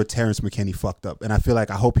that's where Terrence McKinney fucked up. And I feel like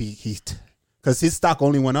I hope he because his stock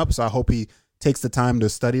only went up, so I hope he takes the time to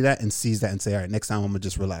study that and sees that and say, all right, next time I'm going to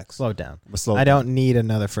just relax. Slow down. I don't need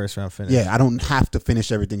another first round finish. Yeah, I don't have to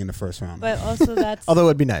finish everything in the first round. But also that's... Although it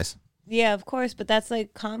would be nice. Yeah, of course, but that's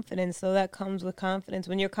like confidence. So that comes with confidence.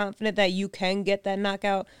 When you're confident that you can get that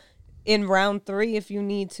knockout in round 3 if you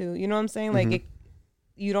need to. You know what I'm saying? Like,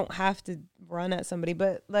 you don't have to run at somebody.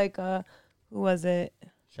 But like, who was it?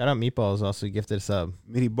 Shout out Meatballs, also gifted a sub.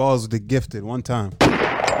 Meatballs the gifted one time.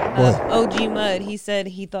 OG Mud, he said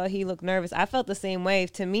he thought he looked nervous. I felt the same way.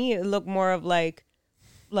 To me, it looked more of like,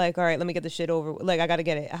 all right, let me get the shit over. Like, I got to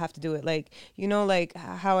get it. I have to do it. Like, you know, like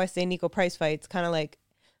how I say Nico Price fights, kind of like,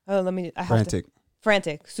 oh,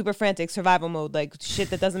 frantic, super frantic, survival mode, like shit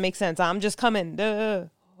that doesn't make sense. I'm just coming. Duh.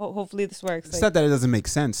 Hopefully this works. It's not that it doesn't make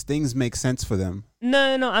sense. Things make sense for them.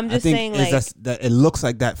 No. I'm just saying, like, that it looks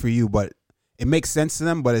like that for you, but it makes sense to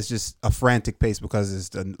them. But it's just a frantic pace because it's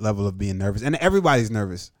the level of being nervous, and everybody's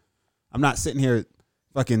nervous. I'm not sitting here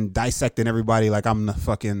fucking dissecting everybody like I'm the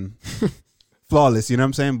fucking flawless. You know what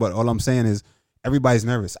I'm saying? But all I'm saying is everybody's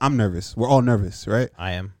nervous. I'm nervous. We're all nervous, right?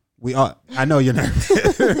 I am. We are. I know you're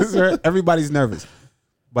nervous. Everybody's nervous,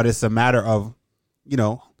 but it's a matter of, you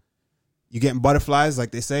know, you getting butterflies,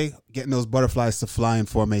 like they say, getting those butterflies to fly in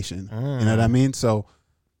formation. You know what I mean? So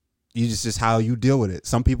you just how you deal with it.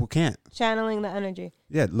 Some people can't. Channeling the energy.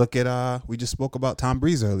 Yeah. Look at we just spoke about Tom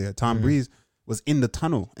Breeze earlier. Tom Breeze was in the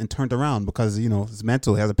tunnel and turned around because, you know, his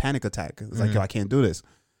mental, he has a panic attack. It's like, yo, I can't do this.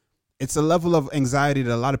 It's a level of anxiety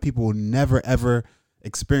that a lot of people will never ever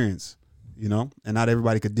experience. You know, and not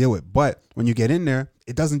everybody could deal with. But when you get in there,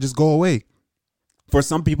 it doesn't just go away. For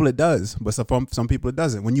some people, it does. But for some people, it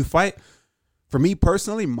doesn't. When you fight, for me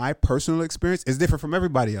personally, my personal experience is different from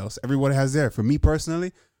everybody else. Everyone has theirs. For me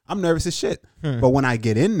personally, I'm nervous as shit. But when I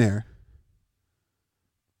get in there,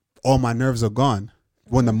 all my nerves are gone.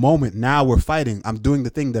 When the moment, now we're fighting, I'm doing the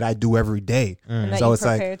thing that I do every day. So it's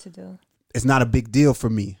like, it's not a big deal for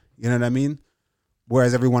me. You know what I mean?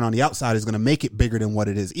 Whereas everyone on the outside is going to make it bigger than what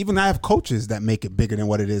it is. Even I have coaches that make it bigger than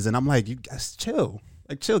what it is. And I'm like, you guys chill.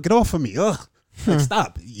 Like, chill. Get off of me. Ugh. Like,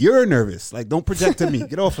 stop. You're nervous. Like, don't project to me.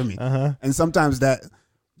 Get off of me. And sometimes that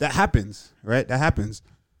happens, right? That happens.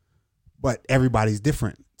 But everybody's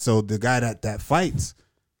different. So the guy that fights,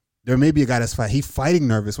 there may be a guy that's he's fighting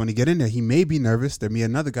nervous when he get in there. He may be nervous. There may be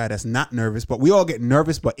another guy that's not nervous. But we all get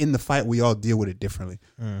nervous. But in the fight, we all deal with it differently.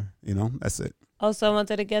 You know, that's it. Also, I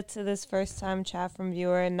wanted to get to this first time chat from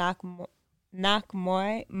viewer Moy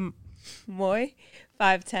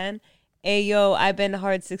 510. Hey yo, I've been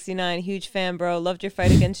hard 69, huge fan, bro. Loved your fight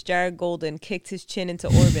against Jared Golden. Kicked his chin into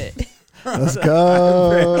orbit. Let's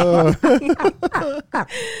go.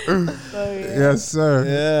 Yes, sir.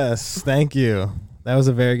 Yes, thank you. That was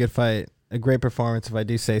a very good fight. A great performance, if I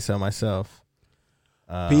do say so myself.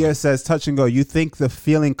 Pierre says, touch and go. You think the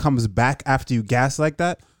feeling comes back after you gas like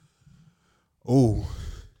that? Oh,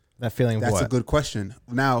 that feeling of that's what? a good question.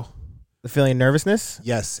 Now, the feeling of nervousness?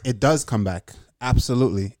 Yes, it does come back.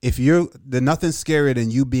 Absolutely. If there's nothing scarier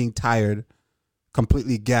than you being tired,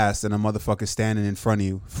 completely gassed, and a motherfucker standing in front of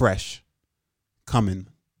you, fresh, coming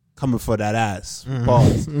for that ass.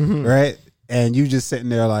 Pause. Right? And you just sitting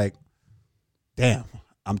there like, damn,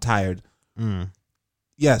 I'm tired.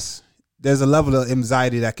 Yes, there's a level of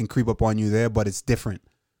anxiety that can creep up on you there, but it's different.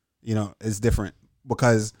 You know, it's different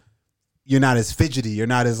because you're not as fidgety. You're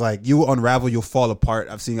not as like, you unravel, you'll fall apart.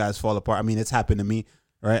 I've seen guys fall apart. I mean, it's happened to me,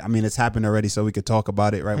 right? I mean, it's happened already, so we could talk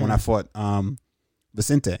about it, right? When I fought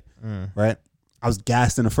Vicente, right? I was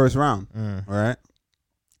gassed in the first round, right?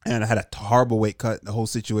 And I had a horrible weight cut. The whole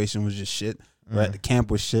situation was just shit, right? The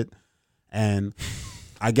camp was shit. And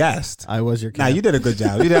I gassed. I was your camp. Nah, you did a good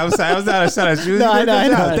job. You did, I was not a shot at you. No, I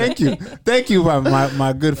know. Thank you,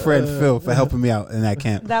 my good friend Phil, for helping me out in that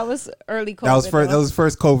camp. That was early COVID. That was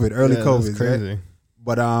first COVID, early COVID. That was crazy. Right?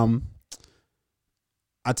 But I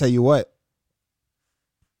tell you what,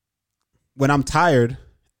 when I'm tired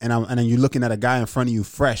and then you're looking at a guy in front of you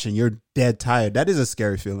fresh and you're dead tired, that is a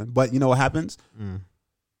scary feeling. But you know what happens?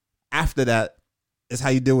 After that is how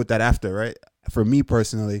you deal with that after, right? For me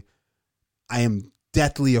personally, I am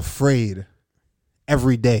deathly afraid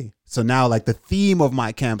every day. So now, like, the theme of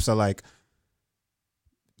my camps are like,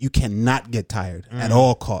 you cannot get tired at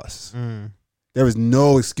all costs. There is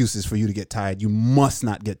no excuses for you to get tired. You must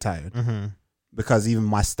not get tired. because even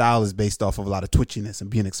my style is based off of a lot of twitchiness and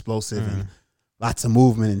being explosive and lots of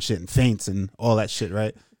movement and shit and feints and all that shit,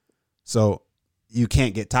 right? So you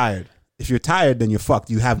can't get tired. If you're tired, then you're fucked.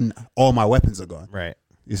 You have all my weapons are gone. Right.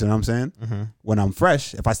 You see what I'm saying? Mm-hmm. When I'm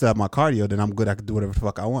fresh, if I still have my cardio, then I'm good. I can do whatever the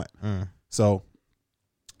fuck I want. So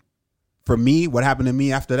for me, what happened to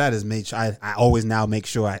me after that is I always now make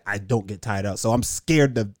sure I don't get tired out. So I'm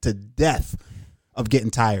scared to death of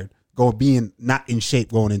getting tired, being not in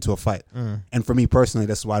shape going into a fight. And for me personally,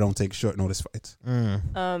 that's why I don't take short notice fights.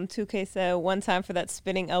 2K said one time for that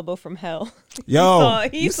spinning elbow from hell. Yo,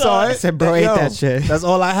 he saw it. I said, bro, ate that shit. That's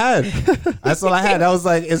all I had. That's all I had. I was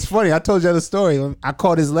like, it's funny. I told you the story. I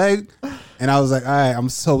caught his leg, and I was like, all right, I'm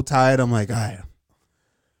so tired. I'm like, all right.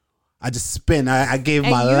 I just spin. I gave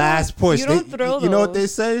my last push. You don't throw you know what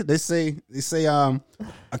those. they say? They say a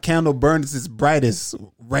candle burns its brightest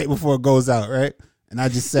right before it goes out, right? And I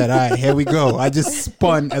just said, all right, here we go. I just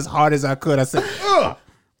spun as hard as I could. I said, ugh.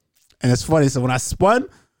 And it's funny. So when I spun,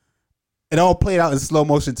 it all played out in slow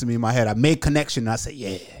motion to me in my head. I made connection. And I said,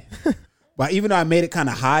 yeah. But even though I made it kind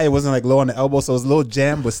of high, it wasn't like low on the elbow. So it was a little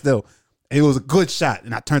jam, but still, it was a good shot.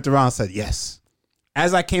 And I turned around and said, yes.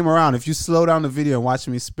 As I came around, if you slow down the video and watch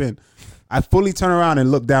me spin, I fully turn around and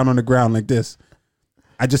look down on the ground like this.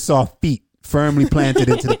 I just saw feet firmly planted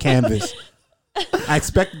into the canvas. I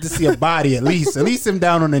expected to see a body at least him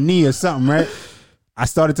down on the knee or something, right? I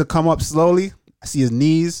started to come up slowly. I see his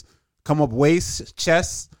knees, come up waist,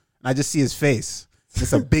 chest, and I just see his face.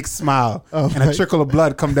 It's a big smile and a trickle of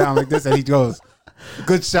blood come down like this, and he goes,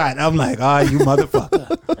 good shot. I'm like, you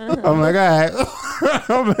motherfucker. I'm like, all right.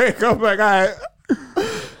 I'm like, all right.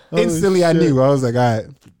 Instantly, I knew. I was like, all right,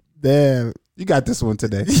 damn, you got this one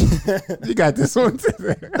today. You got this one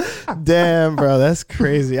today. Damn, bro, that's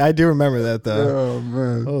crazy. I do remember that though. Oh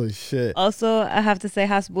man, holy shit. Also, I have to say,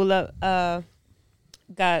 Hasbullah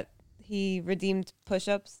he redeemed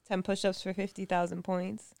push-ups, 10 push-ups for 50,000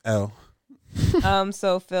 points. Oh.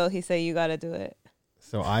 So Phil, he said you got to do it.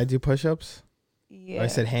 So I do push-ups? Yeah. I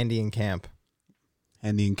said handy in camp.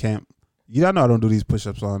 Handy in camp. You don't know I don't do these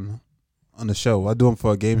push-ups on the show. I do them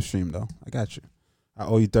for a game stream though. I got you. I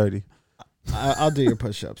owe you 30. I'll do your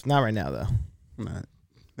push-ups. Not right now though. Nah.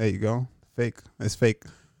 There you go. Fake. It's fake.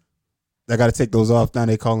 I got to take those off. Now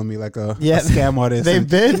they calling me like a scam artist. They've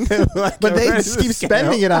been. Like but they just keep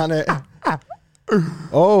spending it on it.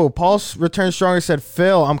 Oh, Paul returned stronger, said,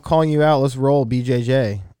 Phil, I'm calling you out. Let's roll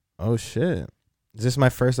BJJ. Oh, shit. Is this my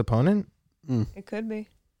first opponent? It could be.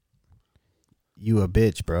 You a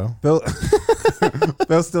bitch, bro.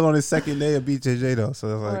 Phil's still on his second day of BJJ though, so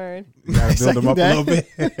that's like Word. you gotta build him up a little bit.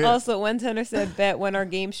 Also, one tenor said, bet when our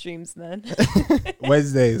game streams then.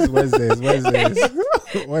 Wednesdays.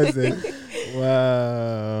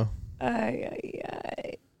 Wow.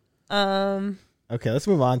 Okay, let's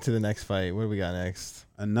move on to the next fight. What do we got next?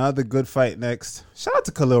 Another good fight next. Shout out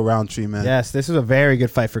to Khalil Roundtree, man. Yes, this was a very good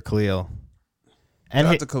fight for Khalil. And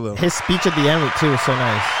Shout out to Khalil. His speech at the end too was so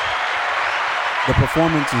nice. The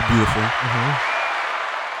performance is beautiful. Mm-hmm.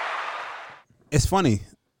 It's funny.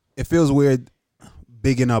 It feels weird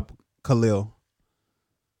bigging up Khalil.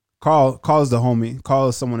 Carl's the homie. Carl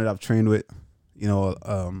is someone that I've trained with,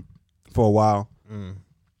 for a while.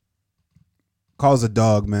 Carl's a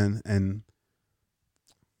dog, man, and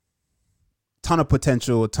ton of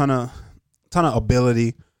potential, a ton of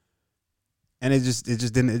ability, and it just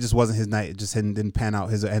wasn't his night. It just didn't pan out.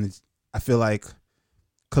 I feel like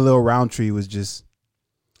Khalil Roundtree was his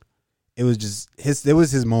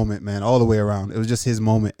moment, man, all the way around. It was just his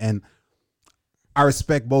moment, and I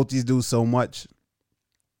respect both these dudes so much.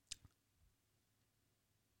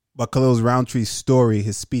 But Khalil Roundtree's story,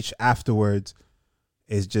 his speech afterwards,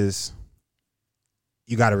 is just,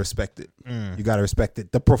 you got to respect it. You got to respect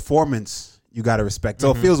it. The performance, you got to respect. So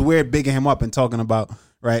it feels weird bigging him up and talking about,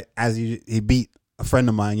 right, as he beat a friend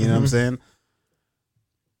of mine, you know what I'm saying?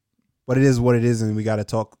 But it is what it is, and we got to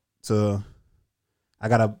talk to,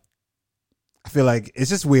 I feel like it's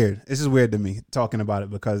just weird. It's just weird to me talking about it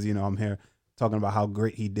because, I'm here talking about how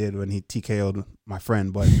great he did when he TKO'd my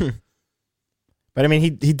friend, but... But I mean, he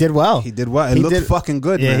did well. He did well. It looked fucking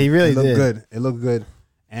good, yeah, man. He really did. It looked good.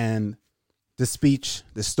 And the speech,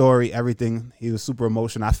 the story, everything, he was super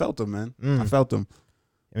emotional. I felt him, man. I felt him.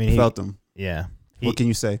 I felt him. Yeah. What can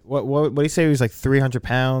you say? What did he say? He was like 300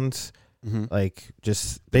 pounds. Like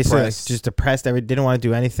just basically just depressed. Didn't want to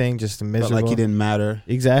do anything. Just miserable. Felt like he didn't matter.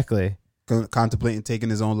 Exactly. Contemplating taking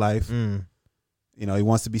his own life. He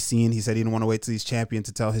wants to be seen. He said he didn't want to wait till he's champion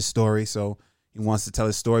to tell his story. So he wants to tell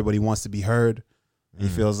his story, but he wants to be heard. He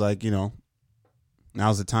feels like,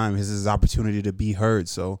 now's the time. This is his opportunity to be heard.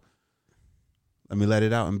 So let me let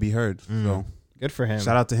it out and be heard. So good for him.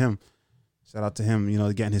 Shout out to him. Shout out to him,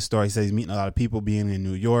 getting his story. He says he's meeting a lot of people, being in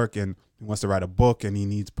New York, and he wants to write a book, and he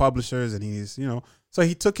needs publishers, and he needs, So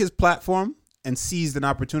he took his platform and seized an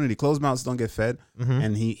opportunity. Closed mouths don't get fed,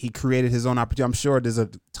 and he created his own opportunity. I'm sure there's a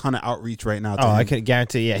ton of outreach right now. To him. I can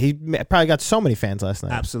guarantee. Yeah, he probably got so many fans last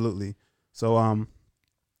night. Absolutely. So,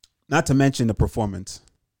 not to mention the performance.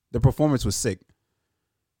 The performance was sick.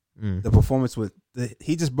 The performance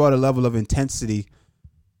he just brought a level of intensity.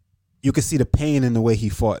 You could see the pain in the way he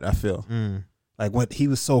fought, I feel. Like what he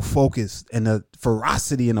was so focused, and the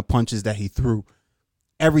ferocity in the punches that he threw.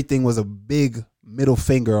 Everything was a big middle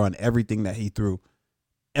finger on everything that he threw.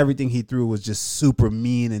 Everything he threw was just super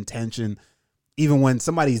mean intention. Even when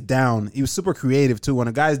somebody's down, he was super creative too. When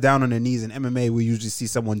a guy's down on their knees in MMA, we usually see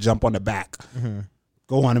someone jump on the back,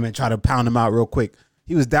 go on him and try to pound him out real quick.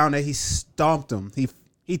 He was down there. He stomped him.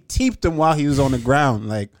 He teeped him while he was on the ground,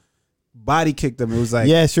 like body kicked him. It was like,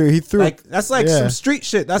 yeah, sure. He threw like that's like some street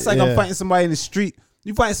shit. That's like I'm fighting somebody in the street.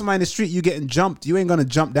 You fight somebody in the street, you getting jumped. You ain't gonna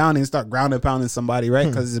jump down and start ground and pounding somebody, right?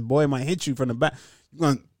 Because his boy might hit you from the back.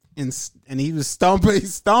 You're going and he was stomping. He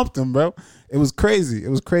stomped him, bro. It was crazy. It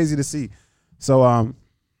was crazy to see. So,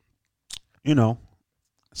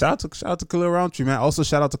 shout out to Khalil Roundtree, man. Also,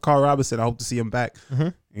 shout out to Carl Robinson. I hope to see him back.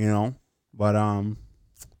 But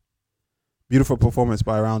beautiful performance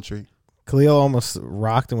by Roundtree. Khalil almost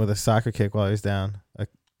rocked him with a soccer kick while he was down.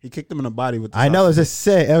 He kicked him in the body with the I know, it was just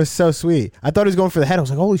sick. It was so sweet. I thought he was going for the head. I was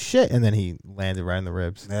like, holy shit. And then he landed right in the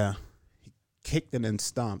ribs. Yeah. He kicked and then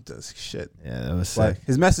stomped us. Shit. Yeah, that was sick.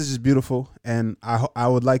 His message is beautiful. And I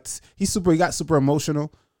would like to, he got super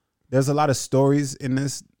emotional. There's a lot of stories in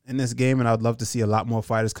this game, and I would love to see a lot more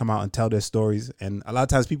fighters come out and tell their stories. And a lot of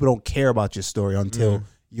times people don't care about your story until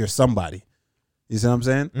you're somebody. You see what I'm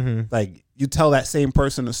saying? Like, you tell that same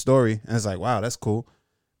person a story, and it's like, wow, that's cool.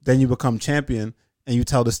 Then you become champion, and you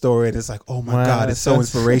tell the story, and it's like, oh my God, it's so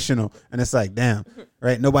inspirational. And it's like, damn,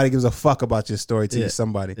 right? Nobody gives a fuck about your story till you're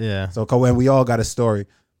somebody. Yeah. So when we all got a story,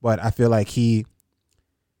 but I feel like he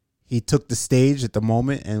took the stage at the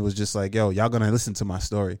moment and was just like, yo, y'all gonna listen to my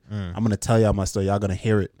story. I'm gonna tell y'all my story. Y'all gonna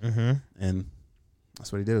hear it. And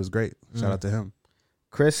that's what he did. It was great. Shout out to him.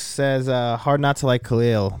 Chris says, hard not to like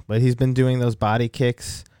Khalil, but he's been doing those body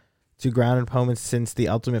kicks to ground opponents since The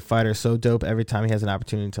Ultimate Fighter. So dope every time he has an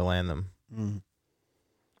opportunity to land them.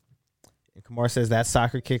 Kamar says that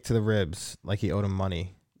soccer kick to the ribs, like he owed him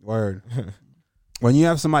money. Word. When you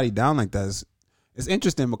have somebody down like that, it's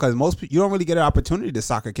interesting because you don't really get an opportunity to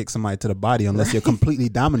soccer kick somebody to the body unless you're completely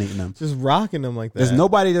dominating them. Just rocking them like that. There's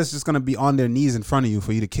nobody that's just going to be on their knees in front of you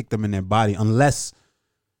for you to kick them in their body unless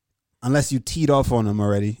you teed off on them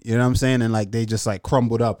already. You know what I'm saying? And like they just like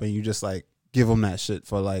crumbled up and you just like give them that shit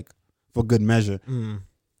for good measure.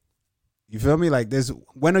 You feel me? Like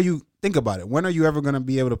think about it. When are you ever going to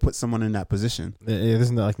be able to put someone in that position?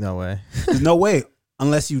 There's no way. There's no way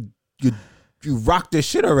unless you rock their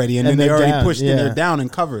shit already and then they're already down, pushed and they're down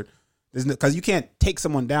and covered. Because you can't take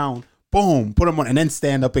someone down, boom, put them on and then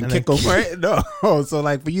stand up and kick them, right? No. So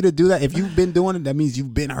like for you to do that, if you've been doing it, that means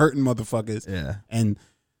you've been hurting motherfuckers. Yeah. And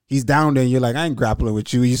he's down there and you're like, I ain't grappling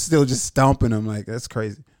with you. You're still just stomping him. Like, that's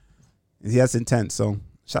crazy. He has intent. So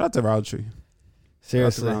shout out to Roundtree.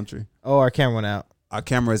 Seriously. Roundtree. Oh, our camera went out. Our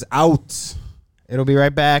camera is out. It'll be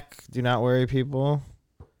right back. Do not worry, people.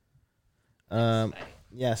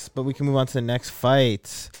 Yes, but we can move on to the next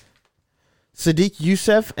fight. Sadiq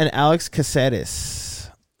Youssef and Alex Caceres.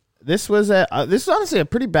 This was honestly a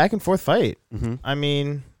pretty back and forth fight. I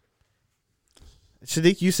mean,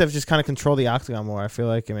 Sadiq Youssef just kind of controlled the octagon more. I feel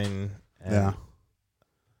like. Yeah.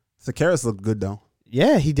 Caceres looked good though.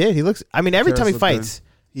 Yeah, he did. He looks. I mean, every time he fights,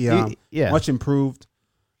 he much improved.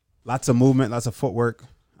 Lots of movement, lots of footwork.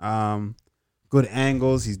 Good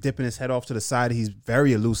angles. He's dipping his head off to the side. He's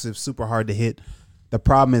very elusive, super hard to hit. The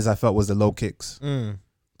problem I felt was the low kicks. The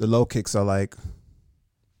low kicks are like,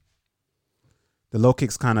 the low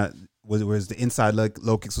kicks kind of was the inside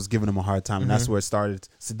low kicks was giving him a hard time, and that's where it started.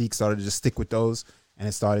 Sadiq started to just stick with those, and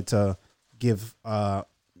it started to give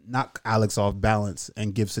knock Alex off balance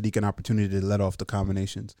and give Sadiq an opportunity to let off the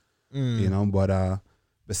combinations. But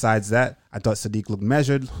besides that, I thought Sadiq looked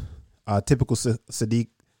measured. Typical Sadiq,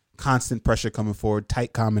 constant pressure coming forward,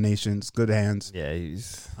 tight combinations, good hands. Yeah,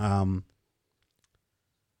 he's.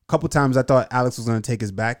 Couple times I thought Alex was going to take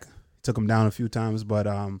his back. Took him down a few times, but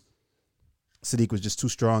Sadiq was just too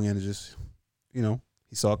strong and it just, he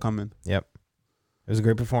saw it coming. Yep. It was a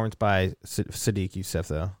great performance by Sadiq Youssef,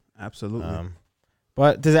 though. Absolutely.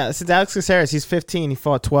 But since Alex Caceres, he's 15, he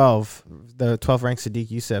fought 12, the 12th ranked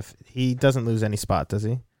Sadiq Youssef. He doesn't lose any spot, does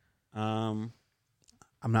he? I'm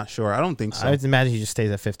not sure. I don't think so. I would imagine he just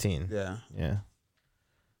stays at 15. Yeah. Yeah.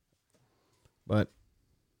 But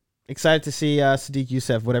excited to see Sadiq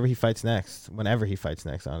Youssef, whenever he fights next,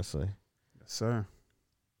 honestly. Yes, sir.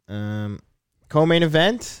 Co-main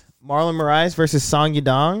event, Marlon Moraes versus Song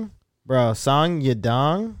Yadong. Bro, Song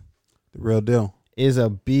Yadong, The real deal. is a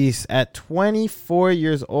beast at 24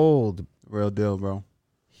 years old. The real deal, bro.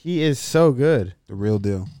 He is so good. The real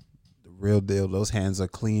deal. The real deal. Those hands are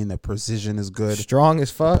clean. The precision is good. Strong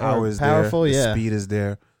as fuck. The power is powerful, there. yeah. The speed is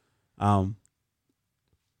there. What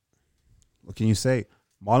can you say?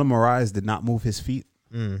 Marlon Moraes did not move his feet.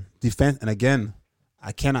 Defense, and again,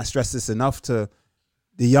 I cannot stress this enough to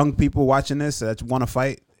the young people watching this that want to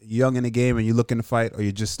fight. You're young in the game and you're looking to fight, or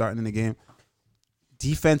you're just starting in the game.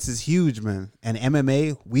 Defense is huge, man. And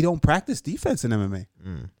MMA, we don't practice defense in MMA.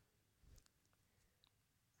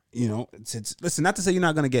 You know, it's listen, not to say you're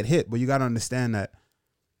not going to get hit, but you got to understand that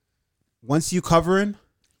once you covering,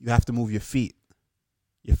 you have to move your feet.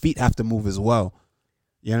 Your feet have to move as well.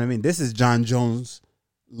 You know what I mean? This is John Jones,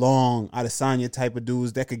 long Adesanya type of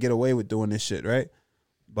dudes that could get away with doing this shit, right?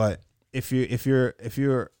 But if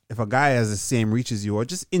a guy has the same reach as you, or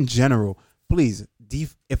just in general, please,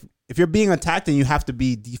 if you're being attacked and you have to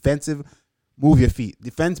be defensive, move your feet.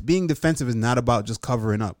 Being defensive is not about just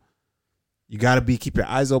covering up. You got to keep your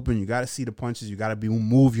eyes open. You got to see the punches. You got to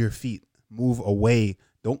move your feet, move away.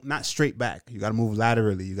 Not straight back. You got to move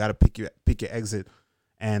laterally. You got to pick your exit.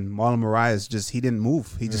 And Marlon Moraes he didn't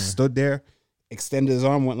move. He just stood there, extended his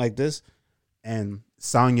arm, went like this, and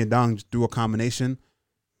Song Yadong threw a combination.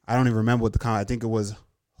 I don't even remember what I think it was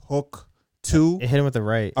hook, 2. It hit him with the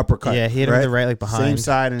right. Uppercut. Yeah, he hit him with the right, like behind. Same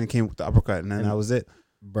side, and it came with the uppercut, and then that was it.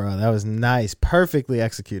 Bro, that was nice. Perfectly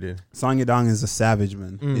executed. Song Yadong is a savage,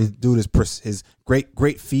 man. His dude his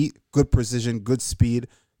great feet, good precision, good speed,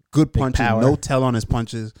 good punches, power. no tell on his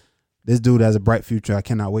punches. This dude has a bright future. I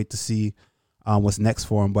cannot wait to see what's next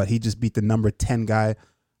for him. But he just beat the number 10 guy.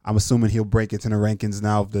 I'm assuming he'll break into the rankings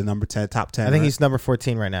now of the number 10, top 10. I think he's number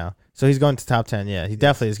 14 right now. So he's going to top 10. Yeah, he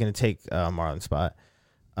definitely is going to take Marlon's spot.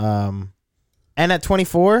 And at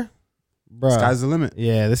 24, bro. Sky's the limit.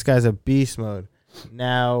 Yeah, this guy's a beast mode.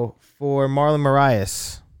 Now, for Marlon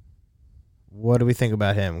Moraes, what do we think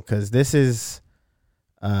about him? Because this is,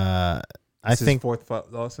 I think, his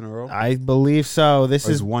 4th loss in a row. I believe so. This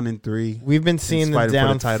is 1-3. We've been seeing the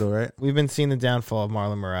down title, right? We've been seeing the downfall of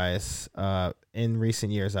Marlon Moraes in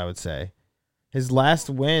recent years. I would say his last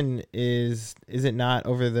win is it not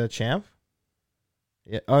over the champ?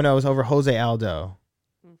 Yeah. Oh no, it was over Jose Aldo.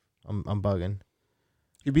 I'm bugging.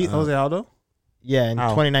 You beat Jose Aldo? Yeah, in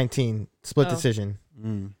 2019, split decision.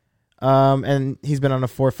 Mm. And he's been on a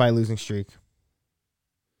 4-fight losing streak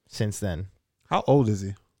since then. How old is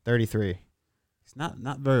he? 33. He's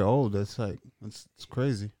not very old. It's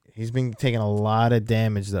crazy. He's been taking a lot of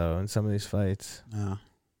damage though in some of these fights. Yeah.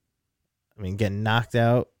 I mean, getting knocked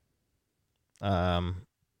out. Yeah.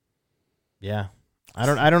 I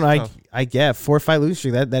don't know. I get 4-fight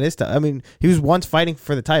losing streak. That is tough. I mean, he was once fighting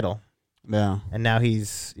for the title. Yeah. And now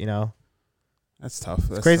he's, that's tough.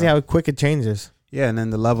 It's crazy how quick it changes. Yeah, and then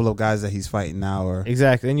the level of guys that he's fighting now are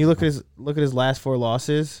exactly. And you look at his last 4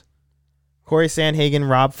 losses: Corey Sandhagen,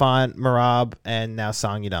 Rob Font, Marab, and now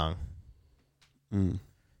Song Yadong.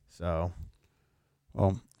 So,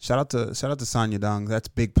 well, shout out to Song Yadong. That's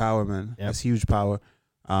big power, man. Yep. That's huge power.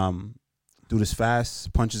 Dude is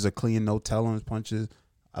fast. Punches are clean. No tell on his punches.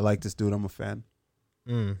 I like this dude. I'm a fan.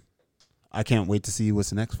 I can't wait to see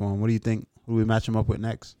what's next for him. What do you think? Who do we match him up with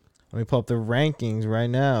next? Let me pull up the rankings right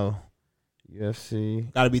now. UFC.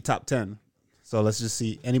 Got to be top 10. So let's just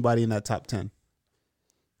see anybody in that top 10.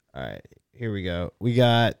 All right, here we go. We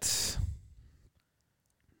got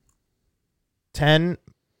 10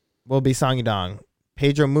 will be Song Yadong,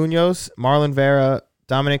 Pedro Munoz, Marlon Vera,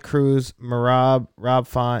 Dominic Cruz, Marab, Rob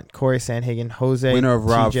Font, Corey Sandhagen, Jose, winner of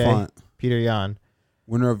Rob TJ, Font. Peter Yan.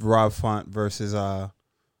 Winner of Rob Font versus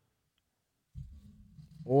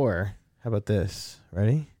Or how about this?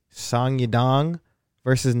 Ready? Song Yadong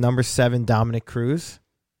versus number 7 Dominic Cruz,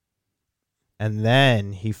 and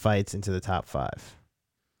then he fights into the top 5.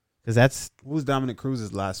 Because that's who's Dominic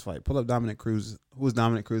Cruz's last fight. Pull up Dominic Cruz. Who was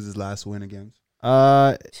Dominic Cruz's last win against?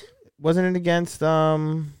 Wasn't it against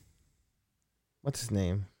what's his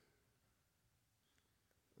name?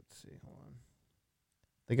 Let's see. Hold on.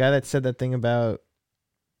 The guy that said that thing about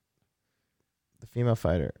the female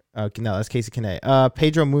fighter. No, that's Casey Kane.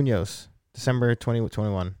 Pedro Munoz, December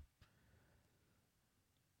 2021.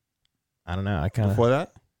 I don't know.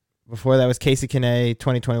 Before that was Casey Kane,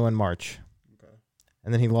 2021 March. Okay.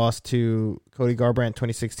 And then he lost to Cody Garbrandt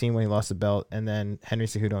 2016 when he lost the belt, and then Henry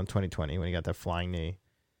Cejudo in 2020 when he got that flying knee.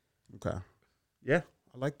 Okay. Yeah,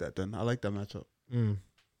 I like that then. I like that matchup.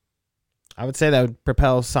 I would say that would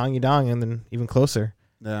propel Song Yadong and then even closer.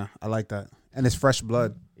 Yeah, I like that. And it's fresh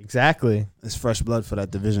blood. Exactly. It's fresh blood for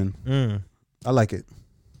that division. Mm. I like it.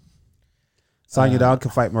 Sonya Dog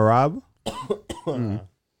can fight Marab.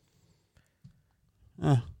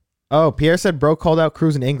 Oh, Pierre said bro called out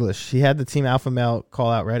Cruz in English. He had the Team Alpha Male call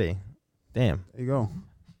out ready. Damn. There you go.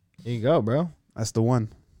 There you go, bro. That's the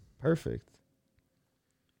one. Perfect.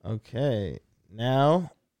 Okay.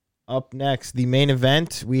 Now, up next, the main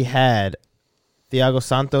event, we had Thiago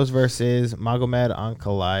Santos versus Magomed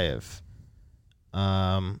Ankalaev.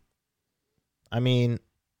 I mean,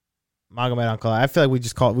 Magomed Ankalaev, I feel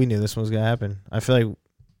like we knew this one was going to happen. I feel like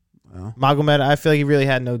Magomed, I feel like he really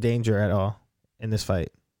had no danger at all in this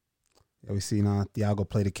fight. Yeah, we seen Thiago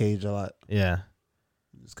play the cage a lot. Yeah.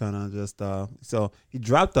 It's kind of just so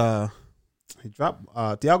Thiago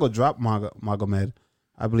dropped Magomed.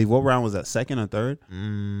 I believe what round was that? Second or third?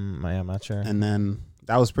 I'm not sure. And then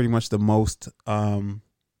that was pretty much the most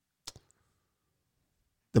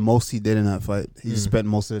he did in that fight. He just spent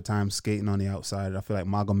most of the time skating on the outside. I feel like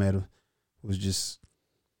Magomed was just.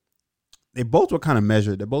 They both were kind of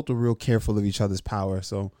measured. They both were real careful of each other's power.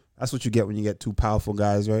 So that's what you get when you get two powerful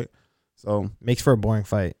guys, right? So makes for a boring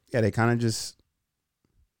fight. Yeah, they kind of just.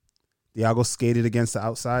 Thiago skated against the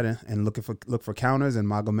outside and look for counters, and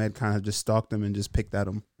Magomed kind of just stalked him and just picked at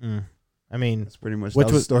him. I mean, that's pretty much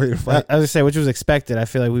the story of the fight. I was gonna say, which was expected. I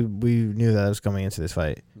feel like we knew that was coming into this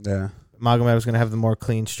fight. Yeah, Magomed was gonna have the more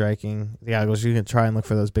clean striking. Thiago's you can try and look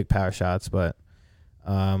for those big power shots, but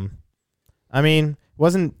I mean,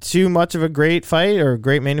 wasn't too much of a great fight or a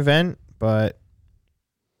great main event. But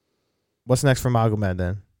what's next for Magomed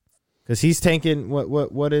then? Because he's tanking.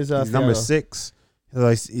 What is he's number 6.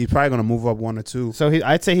 He's probably going to move up 1 or 2. So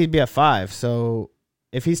I'd say he'd be at 5. So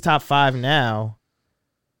if he's top 5 now,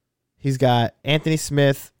 he's got Anthony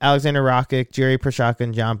Smith, Alexander Rakic, Jerry Prochazka,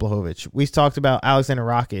 and Jan Blachowicz. We talked about Alexander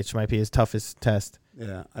Rakic might be his toughest test.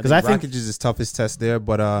 Yeah, I think Rakic is his toughest test there,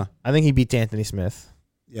 but I think he beats Anthony Smith.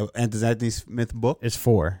 Yeah, and does Anthony Smith book? It's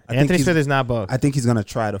 4. Anthony Smith is not booked. I think he's going to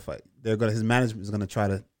try to fight. His management is going to try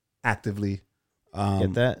to actively.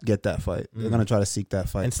 Get that fight. They're gonna try to seek that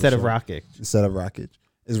fight instead of Rakic. Instead of Rakic,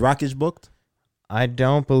 is Rakic booked? I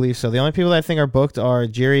don't believe so. The only people that I think are booked are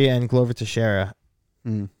Jiri and Glover Teixeira.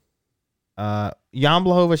 Jan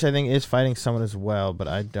Blachowicz I think is fighting someone as well, but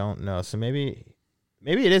I don't know. So maybe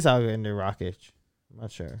it is Alexander Rakic. I'm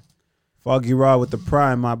not sure. Foggy Raw with the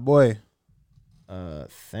prime, my boy.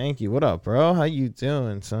 Thank you. What up, bro? How you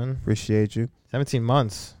doing, son? Appreciate you. 17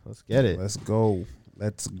 months. Let's get it. Let's go.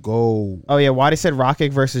 Oh, yeah. Wadi said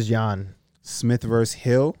Rakic versus Jan. Smith versus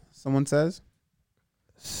Hill, someone says.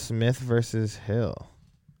 Smith versus Hill.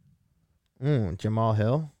 Jamal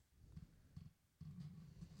Hill.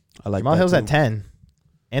 I like Jamal Hill's too. At 10.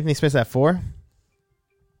 Anthony Smith's at 4.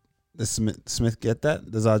 Does Smith get that?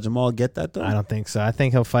 Does Jamal get that, though? I don't think so. I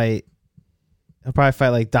think he'll probably fight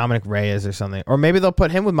like Dominic Reyes or something. Or maybe they'll put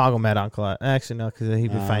him with Magomed Ankalaev. Actually, no, because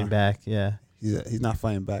he'd be fighting back. Yeah. He's not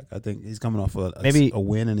fighting back. I think he's coming off a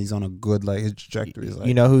win, and he's on a good his trajectory.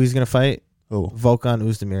 You know who he's gonna fight? Who? Volkan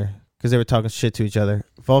Oezdemir, because they were talking shit to each other.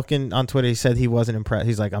 Volkan on Twitter, he said he wasn't impressed.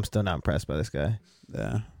 He's like, I'm still not impressed by this guy.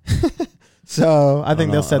 Yeah. So I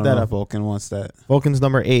think they'll set that up. Volkan wants that. Volkan's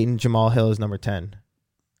number 8 and Jamal Hill is number 10.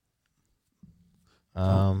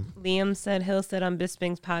 Liam said Hill said on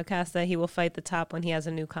Bisping's podcast that he will fight the top when he has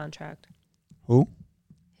a new contract. Who?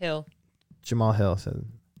 Hill. Jamal Hill said.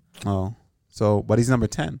 Oh. So, but he's number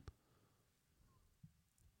 10.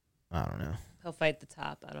 I don't know. He'll fight the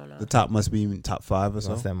top. I don't know. The top must be top 5 or so.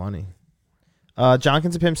 What's that money? John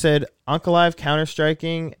Kinsapim said Ankalaev counter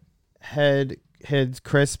striking heads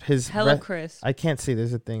crisp. Hella crisp. I can't see.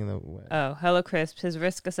 There's a thing in the way. Oh, hella crisp. His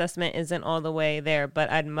risk assessment isn't all the way there,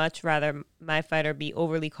 but I'd much rather my fighter be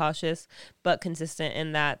overly cautious but consistent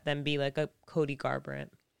in that than be like a Cody Garbrandt.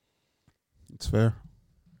 It's fair.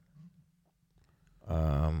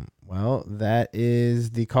 Well, that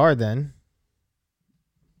is the card then.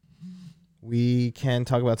 We can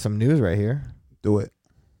talk about some news right here. Do it.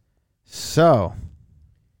 So,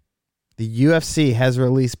 the UFC has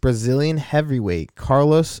released Brazilian heavyweight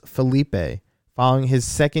Carlos Felipe following his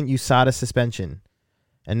second USADA suspension.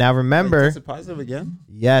 And now remember... Is it positive again?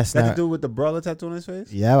 Yes. Got to do with the brawler tattoo on his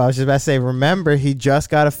face? Yeah, I was just about to say, remember, he just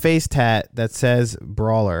got a face tat that says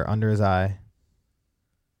brawler under his eye.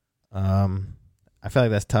 I feel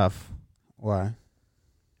like that's tough. Why?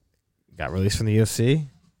 Got released from the UFC,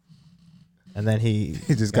 and then he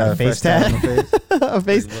just got a face tat on the face. A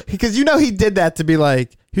face, because he did that to be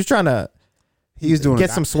like he was trying to. He was doing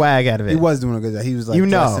get some swag out of it. He was doing a good job. He was like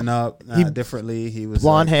dressing up differently. He was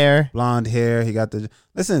blonde hair. He got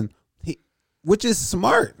which is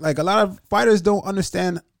smart. Like a lot of fighters don't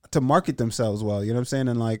understand to market themselves well. You know what I'm saying?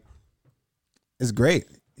 And like, it's great.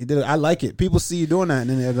 He did it. I like it. People see you doing that, and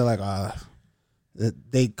then they're like,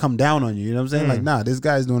 they come down on you. You know what I'm saying? Like, nah, this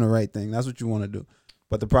guy's doing the right thing. That's what you want to do.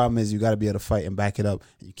 But the problem is you got to be able to fight and back it up.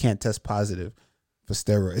 You can't test positive for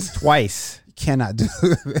steroids twice. You cannot do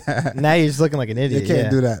that. Now you're just looking like an idiot. You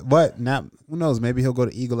can't do that. But now, who knows? Maybe he'll go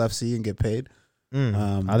to Eagle FC and get paid.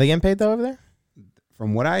 Are they getting paid though over there?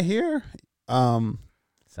 From what I hear,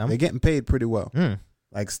 they're getting paid pretty well.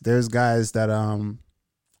 Like there's guys that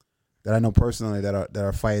I know personally that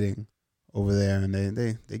are fighting over there, and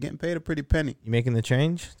they getting paid a pretty penny. You making the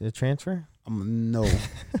transfer? No,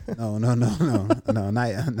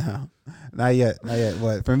 not yet.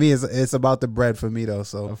 But for me, it's about the bread for me though.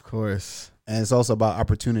 So of course, and it's also about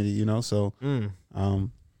opportunity, you know. So I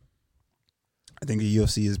think the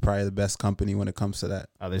UFC is probably the best company when it comes to that.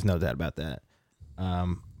 Oh, there's no doubt about that.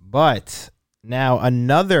 But now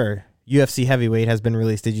another UFC heavyweight has been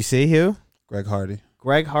released. Did you see who? Greg Hardy.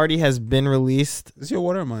 Greg Hardy has been released. Is your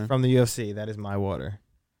water or mine? From the UFC. That is my water.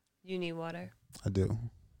 You need water. I do.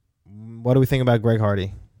 What do we think about Greg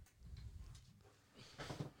Hardy?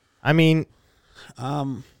 I mean,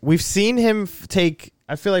 we've seen him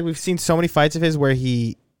I feel like we've seen so many fights of his where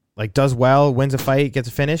he like does well, wins a fight, gets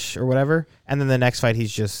a finish or whatever, and then the next fight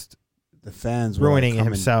he's just the fans ruining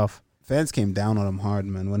himself. Fans came down on him hard,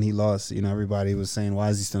 man. When he lost, you know, everybody was saying, "Why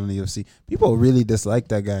is he still in the UFC?" People really dislike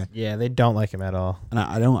that guy. Yeah, they don't like him at all, and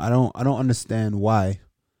I don't understand why.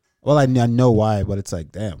 Well, I know why, but it's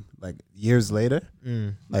like, damn, like years later,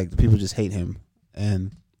 like the people just hate him,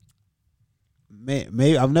 and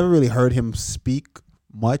maybe I've never really heard him speak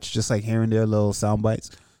much, just like here and there, little sound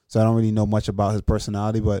bites. So I don't really know much about his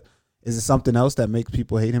personality. But is it something else that makes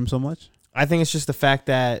people hate him so much? I think it's just the fact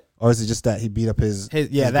that, or is it just that he beat up his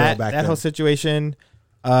that whole situation.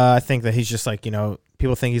 I think that he's just like, you know,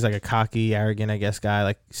 people think he's like a cocky, arrogant, I guess, guy,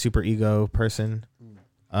 like super ego person. Did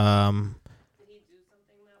he do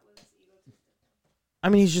something that was egotistic? I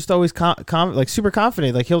mean, he's just always like super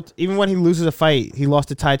confident. Like even when he loses a fight, he lost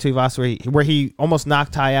to Tai Tuivasa where he almost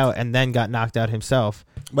knocked Tai out and then got knocked out himself.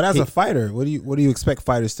 But as a fighter, what do you expect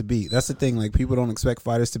fighters to be? That's the thing. Like people don't expect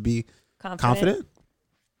fighters to be confident.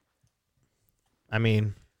 I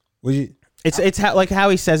mean, it's how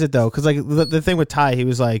he says it though, because like the thing with Tai, he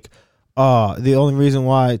was like, "Oh, the only reason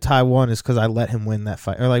why Tai won is because I let him win that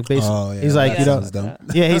fight," or like basically, he's like, you know,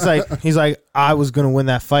 he's like, I was gonna win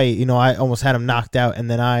that fight, you know, I almost had him knocked out,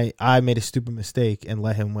 and then I made a stupid mistake and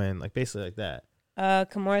let him win, like basically like that.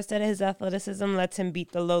 Kimura said his athleticism lets him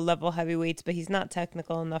beat the low level heavyweights, but he's not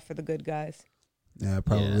technical enough for the good guys. Yeah,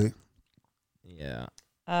 probably. Yeah.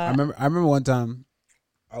 I remember one time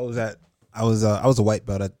I was a white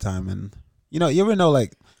belt at the time, and you know, you ever know,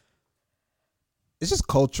 like, it's just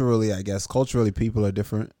culturally, I guess. Culturally, people are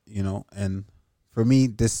different, you know. And for me,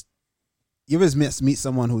 you ever meet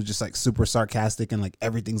someone who's just like super sarcastic and like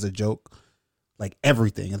everything's a joke, like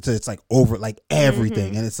everything. It's like over, like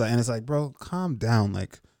everything, and it's like, bro, calm down.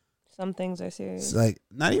 Like some things are serious. It's like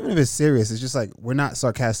not even if it's serious. It's just like we're not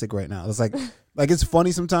sarcastic right now. It's like. Like, it's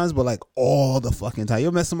funny sometimes, but, like, all the fucking time. You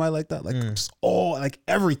ever met somebody like that? Like, just all, like,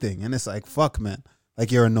 everything. And it's like, fuck, man. Like,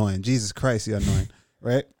 you're annoying. Jesus Christ, you're annoying.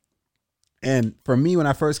 Right? And for me, when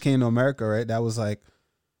I first came to America, right, that was like,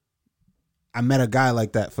 I met a guy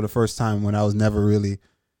like that for the first time when I never really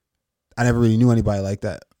knew anybody like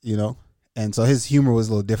that, you know? And so his humor was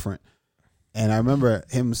a little different. And I remember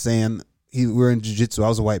him saying, we were in jiu-jitsu. I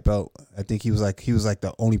was a white belt. I think he was like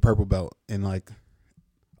the only purple belt in, like,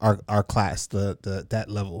 our class, that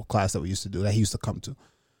level class that we used to do, that he used to come to.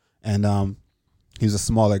 And he was a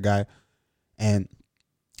smaller guy, and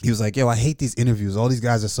he was like, yo, I hate these interviews. All these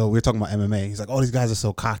guys are we were talking about MMA. He's like, all these guys are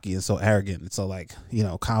so cocky and so arrogant and so, like, you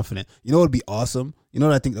know, confident. You know what would be awesome? You know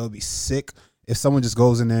what I think that would be sick? If someone just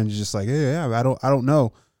goes in there and just like, yeah, I don't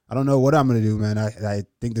know what I'm gonna do, man. I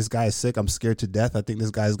think this guy is sick. I'm scared to death. I think this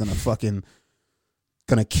guy is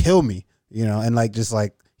gonna kill me, you know, and like just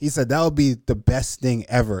like he said, that would be the best thing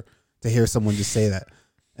ever to hear someone just say that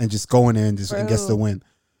and just go in there and gets the win.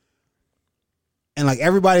 And like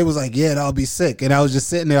everybody was like, yeah, that would be sick. And I was just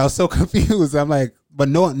sitting there, I was so confused. I'm like, but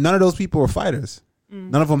none of those people were fighters.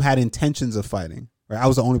 None of them had intentions of fighting. Right? I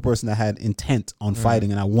was the only person that had intent on fighting,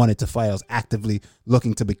 and I wanted to fight. I was actively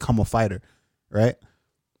looking to become a fighter, right?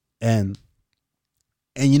 And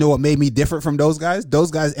you know what made me different from those guys? Those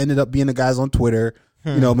guys ended up being the guys on Twitter.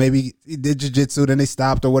 You know, maybe did jiu-jitsu, then they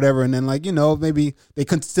stopped or whatever. And then, like, you know, maybe they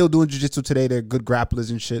could still doing jiu-jitsu today. They're good grapplers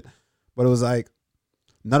and shit. But it was like,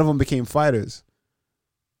 none of them became fighters.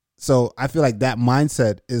 So I feel like that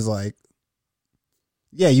mindset is like,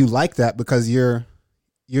 yeah, you like that because you're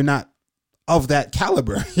not of that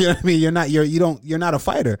caliber. You know what I mean? You're not a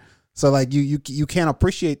fighter. So like you can't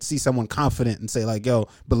appreciate to see someone confident and say like, yo,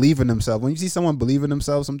 believe in themselves. When you see someone believe in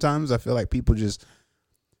themselves, sometimes I feel like people just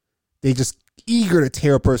eager to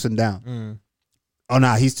tear a person down. Oh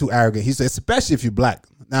nah, he's too arrogant. He's especially if you're black.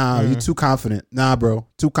 Nah, you're too confident. Nah, bro,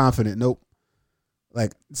 too confident. Nope.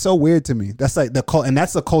 Like, it's so weird to me. That's like and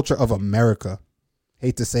that's the culture of America.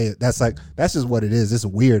 Hate to say it. That's just what it is. It's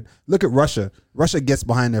weird. Look at Russia. Russia gets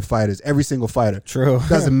behind their fighters. Every single fighter. True.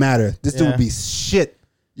 Doesn't matter. This dude would be shit.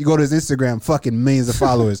 You go to his Instagram, fucking millions of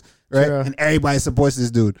followers, right? True. And everybody supports this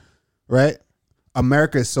dude, right?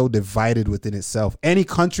 America is so divided within itself. Any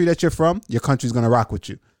country that you're from, your country's gonna rock with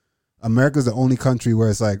you. America's the only country where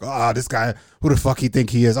it's like, oh, this guy, who the fuck he think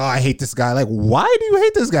he is? Oh, I hate this guy. Like, why do you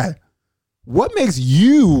hate this guy? What makes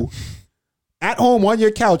you at home on your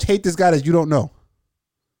couch hate this guy that you don't know?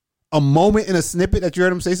 A moment in a snippet that you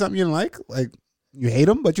heard him say something you didn't like you hate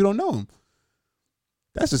him, but you don't know him.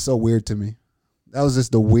 That's just so weird to me. That was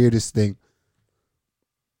just the weirdest thing.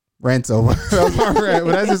 Rant's over. That was my rant,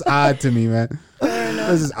 but that's just odd to me, man.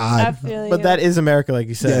 That's just odd. I feel But that is America, like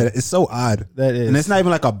you said. Yeah, it's so odd. That is. And it's not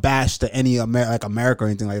even like a bash to any America or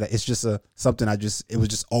anything like that. It's just something it was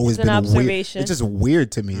just always It's been an a weird. observation. It's just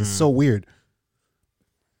weird to me. It's so weird.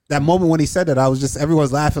 That moment when he said that,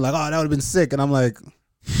 everyone's laughing like, oh, that would have been sick. And I'm like,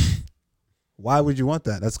 why would you want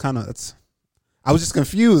that? I was just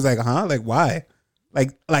confused. Like, huh? Like, why?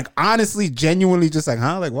 Like honestly, genuinely just like,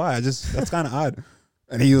 huh? Like, why? That's kind of odd.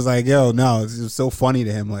 And he was like, yo, no, it was so funny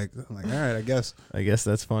to him. Like, I'm like, all right, I guess. I guess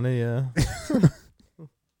that's funny, yeah.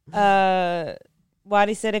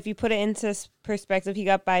 Wadi said if you put it into perspective, he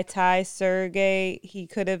got by Ty Sergey. He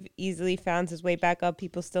could have easily found his way back up.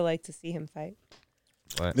 People still like to see him fight.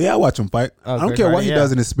 What? Yeah, I watch him fight. Oh, I don't Greg care what Hardy, he yeah.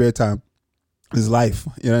 does in his spare time. His life.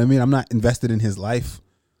 You know what I mean? I'm not invested in his life.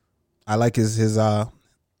 I like his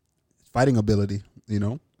fighting ability, you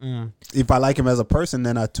know? If I like him as a person,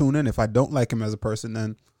 then I tune in. If I don't like him as a person,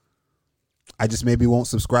 then I just maybe won't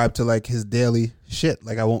subscribe to like his daily shit.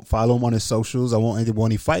 Like I won't follow him on his socials. I won't when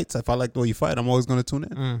he fights. If I like the way you fight, I'm always gonna tune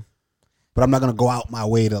in. But I'm not gonna go out my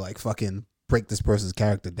way to like fucking break this person's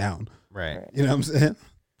character down. Right. You know what I'm saying?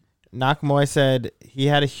 Nakmoy said he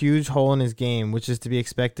had a huge hole in his game, which is to be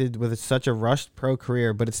expected with such a rushed pro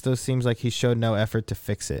career, but it still seems like he showed no effort to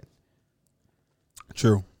fix it.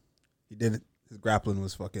 True. He did it. His grappling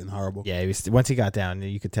was fucking horrible. Yeah, once he got down,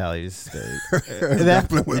 you could tell he was. In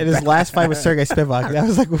his last fight with Sergey Spivak, that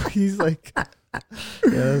was like he's like, yeah,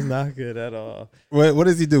 that's not good at all. What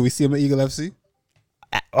does he do? We see him at Eagle FC.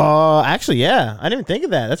 Actually, yeah, I didn't even think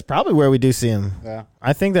of that. That's probably where we do see him. Yeah,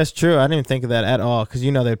 I think that's true. I didn't even think of that at all because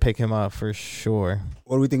they'd pick him up for sure.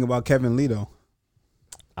 What do we think about Kevin Lee though?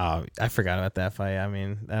 Oh, I forgot about that fight. I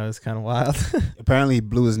mean, that was kind of wild. Apparently, he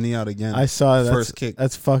blew his knee out again. I saw that first kick.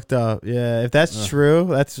 That's fucked up. Yeah, if that's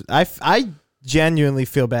true, I genuinely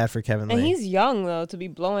feel bad for Kevin Lee. And he's young though to be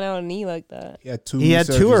blowing out a knee like that. He had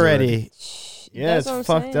two already. Yeah, That's it's what I'm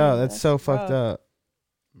fucked saying. up. That's so fucked rough. up.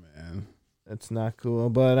 Man, That's not cool.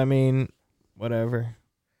 But I mean, whatever.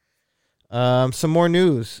 Some more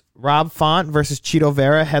news. Rob Font versus Chito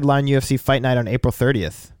Vera headline UFC Fight Night on April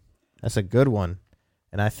 30th. That's a good one.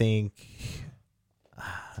 And I think,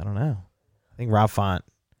 I don't know. I think Rob Font.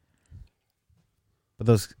 But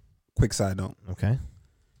those. quick side note. Okay.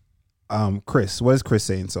 Chris, what is Chris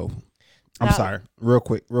saying? So, I'm sorry, real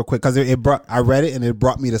quick, because I read it and it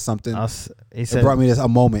brought me to something. He said, it brought me to a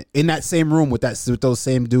moment in that same room with those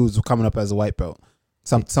same dudes who coming up as a white belt.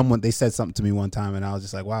 Someone they said something to me one time and I was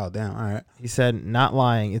just like, wow, damn, all right. He said, not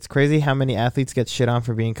lying. It's crazy how many athletes get shit on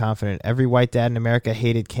for being confident. Every white dad in America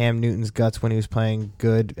hated Cam Newton's guts when he was playing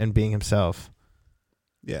good and being himself.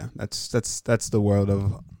 Yeah, that's the world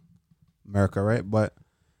of America, right? But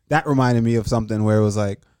that reminded me of something where it was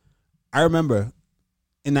like, I remember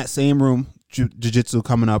in that same room, jiu-jitsu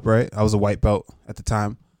coming up, right? I was a white belt at the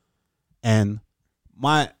time. And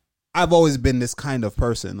I've always been this kind of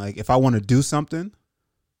person. Like, if I want to do something,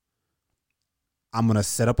 I'm going to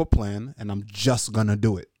set up a plan and I'm just going to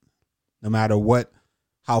do it. No matter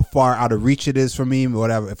how far out of reach it is for me,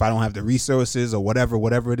 whatever. If I don't have the resources or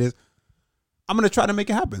whatever it is, I'm going to try to make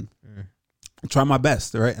it happen. Try my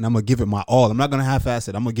best, right? And I'm going to give it my all. I'm not going to half-ass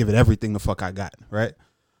it. I'm going to give it everything the fuck I got, right?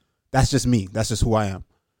 That's just me. That's just who I am.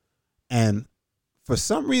 And for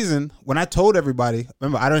some reason, when I told everybody,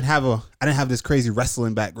 remember, I didn't have this crazy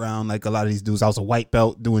wrestling background like a lot of these dudes. I was a white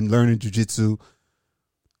belt learning jiu-jitsu.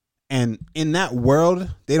 And in that world,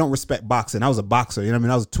 they don't respect boxing. I was a boxer, you know what I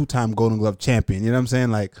mean? I was a 2-time Golden Glove champion, you know what I'm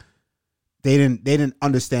saying? Like, they didn't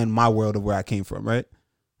understand my world of where I came from, right?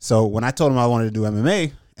 So when I told them I wanted to do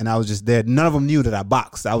MMA and I was just there. None of them knew that I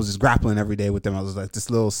boxed. I was just grappling every day with them. I was like this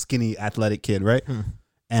little skinny athletic kid, right?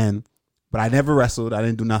 But I never wrestled. I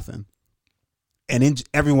didn't do nothing. And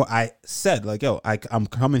everyone, I said, like, yo, I'm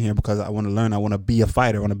coming here because I want to learn. I want to be a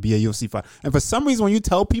fighter. I want to be a UFC fighter. And for some reason, when you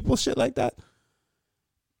tell people shit like that,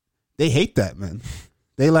 they hate that, man.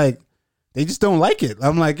 They just don't like it.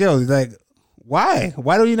 I'm like, yo, like, why?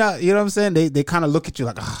 Why do you not, you know what I'm saying? They kind of look at you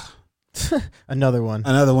like, ah. Another one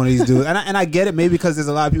of these dudes. And I get it, maybe because there's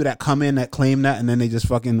a lot of people that come in that claim that and then they just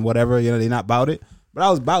fucking whatever, you know, they're not about it. But I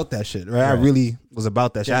was about that shit, right? I really was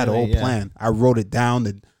about that shit. I had a whole plan. I wrote it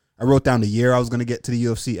down. I wrote down the year I was going to get to the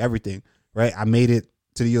UFC, everything, right? I made it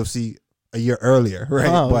to the UFC a year earlier, right?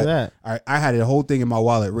 Oh, but I had the whole thing in my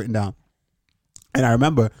wallet written down. And I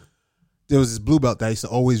remember there was this blue belt that I used to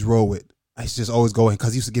always roll with. I used to just always go in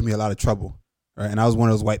because he used to give me a lot of trouble, right? And I was one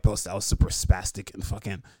of those white belts that was super spastic and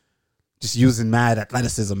fucking just using mad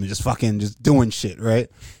athleticism and just fucking just doing shit, right?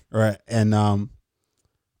 Right. And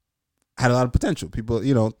had a lot of potential. People,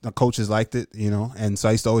 you know, the coaches liked it, you know, and so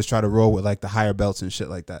I used to always try to roll with like the higher belts and shit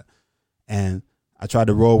like that. And I tried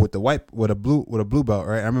to roll with with a blue belt,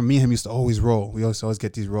 right? I remember me and him used to always roll. We always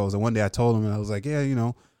get these rolls. And one day I told him, and I was like, yeah, you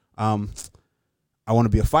know, I want to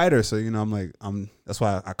be a fighter. So, you know, I'm like, that's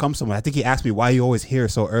why I come somewhere. I think he asked me why you always here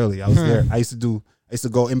so early. I was there. I used to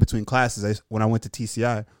go in between classes. When I went to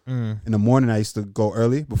TCI in the morning, I used to go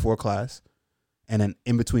early before class. And then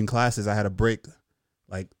in between classes, I had a break.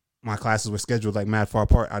 Like my classes were scheduled like mad far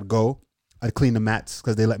apart. I'd clean the mats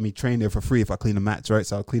because they let me train there for free if I clean the mats, right?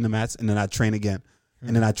 So I'd clean the mats and then I'd train again.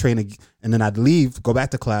 And then I'd train again. And then I'd leave, go back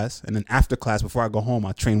to class. And then after class, before I go home,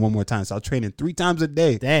 I'd train one more time. So I'll train 3 times a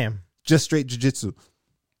day. Damn. Just straight jiu-jitsu.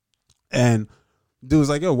 And dude was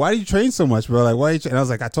like, yo, why do you train so much, bro? Like, why? And I was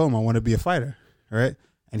like, I told him I want to be a fighter, right?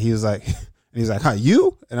 And he was like, huh,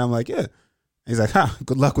 you? And I'm like, yeah. And he's like, huh,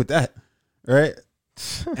 good luck with that, right?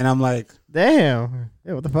 And I'm like, damn.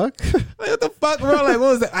 Yeah, what the fuck? Like, what the fuck, bro? Like, what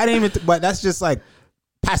was that? I didn't even, but that's just like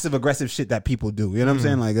passive aggressive shit that people do. You know what I'm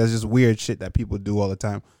saying? Like, that's just weird shit that people do all the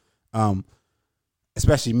time.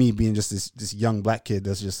 Especially me being just this young black kid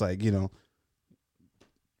that's just like, you know,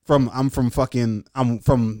 I'm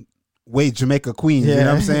from way Jamaica, Queens, you know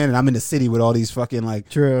what I'm saying? And I'm in the city with all these fucking like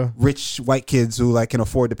rich white kids who like can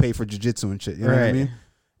afford to pay for jiu-jitsu and shit. You know what I mean?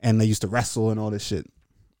 And they used to wrestle and all this shit.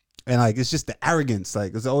 And like it's just the arrogance.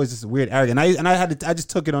 Like it's always this weird arrogance. I just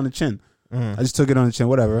took it on the chin. I just took it on the chin,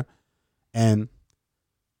 whatever. And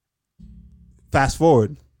fast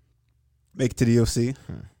forward, make it to the UFC,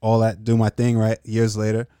 all that, do my thing, right? Years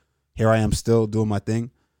later, here I am still doing my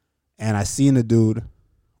thing. And I seen the dude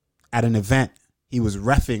at an event. He was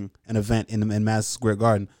reffing an event in Madison Square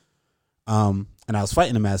Garden. And I was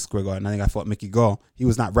fighting in Madison Square Garden. I think I fought Mickey Gall. He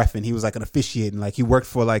was not reffing. He was like an officiating. Like he worked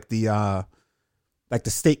for like the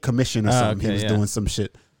state commission or something. He was doing some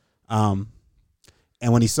shit. And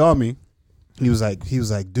when he saw me, he was like,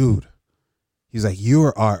 dude, he was like,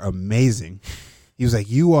 you are amazing. He was like,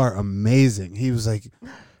 you are amazing. He was like,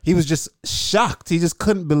 he was just shocked. He just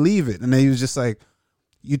couldn't believe it. And then he was just like,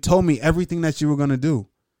 you told me everything that you were going to do,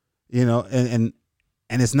 you know,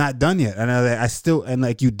 and it's not done yet. And I still, and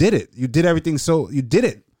like, you did it. You did everything. So you did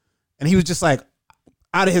it. And he was just like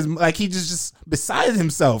out of his, like, he just beside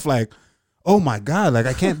himself. Like, oh my God, like,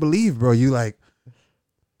 I can't believe, bro. You like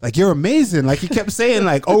you're amazing. Like he kept saying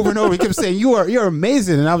like over and over, he kept saying, you're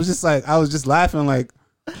amazing. And I was just laughing. Like,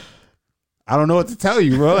 I don't know what to tell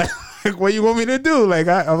you, bro. Like what you want me to do? Like,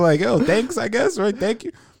 I'm like, yo, thanks, I guess. Right. Thank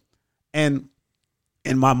you. And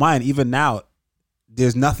in my mind, even now,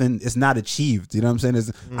 there's nothing, it's not achieved. You know what I'm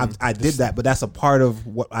saying? I did that, but that's a part of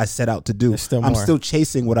what I set out to do. I'm still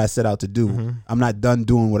chasing what I set out to do. I'm not done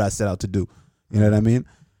doing what I set out to do. You know what I mean?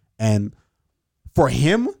 And for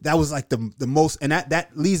him, that was like the most, and that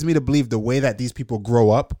leads me to believe the way that these people grow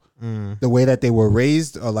up, the way that they were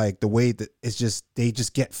raised, or like the way that it's just, they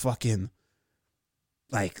just get fucking,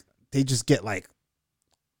 like, they just get like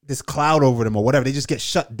this cloud over them or whatever. They just get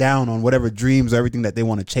shut down on whatever dreams or everything that they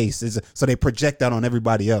want to chase. So they project that on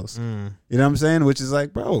everybody else. You know what I'm saying? Which is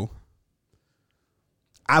like, bro,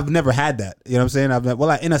 I've never had that. You know what I'm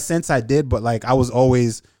saying? In a sense I did, but like I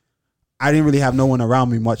didn't really have no one around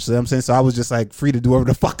me much. So you know what I'm saying? So I was just like free to do whatever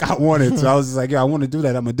the fuck I wanted. So I was just like, yeah, I want to do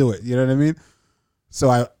that. I'm going to do it. You know what I mean? So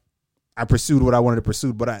I pursued what I wanted to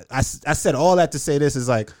pursue. But I said all that to say this is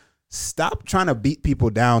like, stop trying to beat people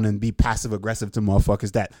down and be passive aggressive to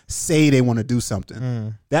motherfuckers that say they want to do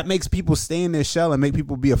something. That makes people stay in their shell and make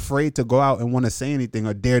people be afraid to go out and want to say anything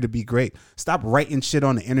or dare to be great. Stop writing shit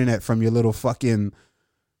on the internet from your little fucking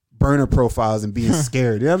burner profiles and being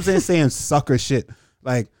scared. You know what I'm saying? Saying sucker shit.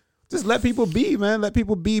 Like, just let people be, man. Let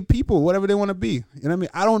people be people, whatever they want to be. You know what I mean?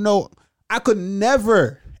 I don't know. I could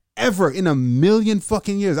never, ever in a million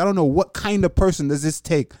fucking years. I don't know what kind of person does this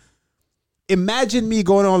take. Imagine me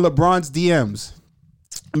going on LeBron's DMs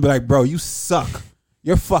and be like, bro, you suck.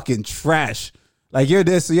 You're fucking trash. Like, you're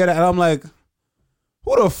this, you're that. And I'm like,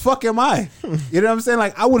 who the fuck am I? You know what I'm saying?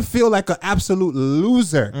 Like, I would feel like an absolute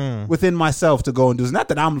loser within myself to go and do this. Not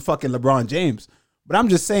that I'm fucking LeBron James, but I'm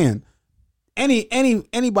just saying,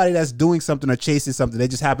 anybody that's doing something or chasing something, they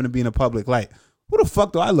just happen to be in a public light. Who the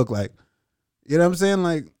fuck do I look like? You know what I'm saying?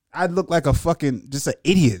 Like, I'd look like a fucking just an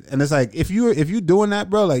idiot. And it's like, if you doing that,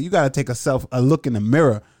 bro, like, you gotta take a look in the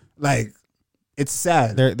mirror. Like, it's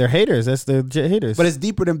sad. They're haters. That's the legit haters. But it's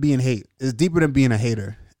deeper than being hate. It's deeper than being a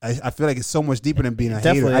hater. I feel like it's so much deeper than being a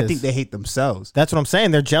hater. I think they hate themselves. That's what I'm saying.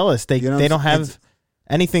 They're jealous. They don't have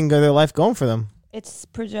anything of their life going for them. It's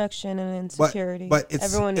projection and insecurity. But it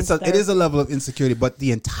is a level of insecurity, but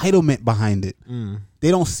the entitlement behind it, they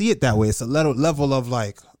don't see it that way. It's a level of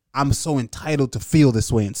like, I'm so entitled to feel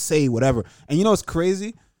this way and say whatever. And you know what's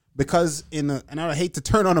crazy? Because and I hate to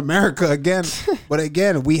turn on America again, but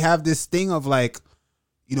again, we have this thing of like,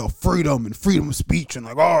 you know, freedom of speech and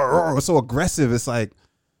like, oh, it's so aggressive. It's like,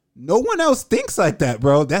 no one else thinks like that,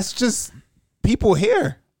 bro. That's just people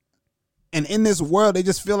here. And in this world, they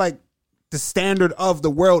just feel like the standard of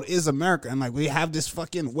the world is America. And like, we have this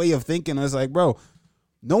fucking way of thinking. It's like, bro,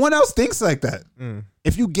 no one else thinks like that.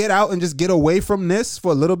 If you get out and just get away from this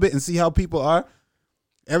for a little bit and see how people are,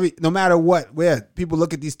 no matter what, where people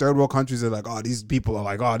look at these third world countries, they're like, oh, these people are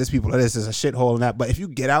like, oh, these people are this is a shithole and that. But if you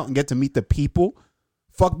get out and get to meet the people,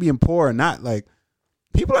 fuck being poor or not, like,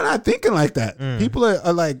 people are not thinking like that. People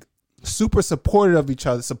are like super supportive of each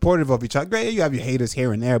other. Great, you have your haters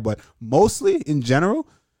here and there, but mostly in general,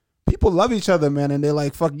 people love each other, man. And they're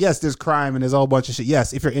like, fuck, yes, there's crime and there's a whole bunch of shit.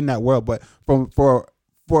 Yes, if you're in that world, but for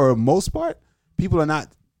most part, people are not.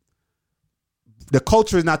 The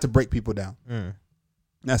culture is not to break people down.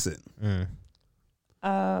 That's it.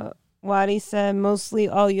 Wadi said, mostly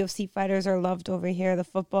all UFC fighters are loved over here. The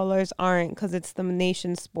footballers aren't because it's the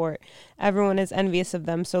nation sport. Everyone is envious of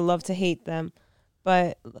them, so love to hate them.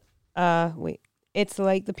 But, it's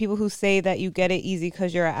like the people who say that you get it easy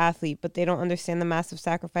because you're an athlete, but they don't understand the massive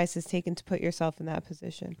sacrifices taken to put yourself in that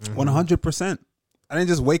position. 100%. I didn't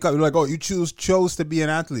just wake up. You're like, oh, you chose to be an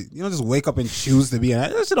athlete. You don't just wake up and choose to be an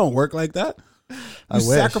athlete. That shit don't work like that. You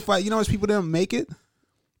sacrifice. You know, as people didn't make it.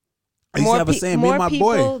 I used to have a saying, me and my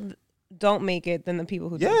boy don't make it than the people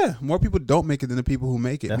who do. Yeah, more people don't make it than the people who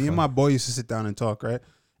make it. Definitely. Me and my boy used to sit down and talk, right?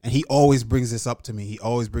 And he always brings this up to me.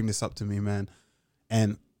 Man.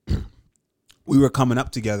 And we were coming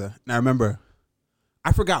up together. And I remember,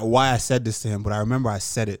 I forgot why I said this to him, but I remember I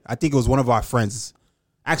said it. I think it was one of our friends.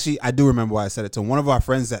 Actually, I do remember why I said it to him. One of our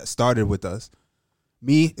friends that started with us.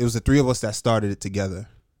 It was the three of us that started it together,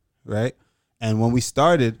 right? And when we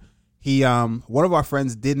started, one of our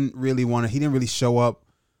friends didn't really show up.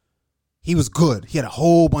 He was good. He had a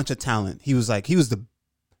whole bunch of talent. It was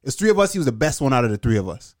three of us. He was the best one out of the three of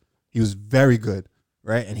us. He was very good,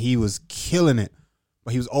 right? And he was killing it,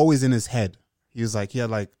 but he was always in his head.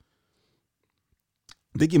 I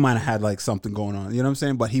think he might have had like something going on. You know what I'm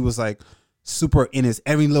saying? But he was like super in his,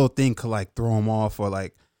 every little thing could like throw him off, or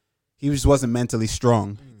like he just wasn't mentally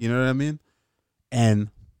strong. You know what I mean? And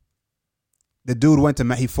the dude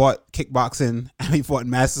he fought kickboxing. He fought in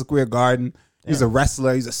Madison Square Garden. He was a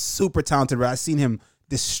wrestler. He's a super talented wrestler. I seen him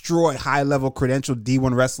destroy high-level credentialed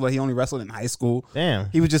D1 wrestler. He only wrestled in high school. Damn.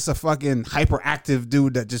 He was just a fucking hyperactive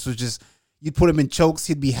dude that you'd put him in chokes,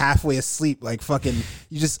 he'd be halfway asleep. Like fucking,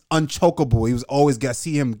 you just unchokable. He was always got to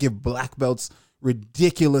see him give black belts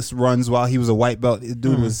ridiculous runs while he was a white belt. The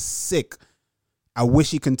dude was sick. I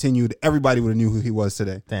wish he continued. Everybody would have knew who he was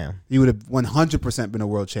today. Damn. He would have 100% been a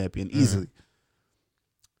world champion easily.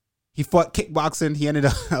 He fought kickboxing.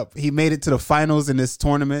 He made it to the finals in this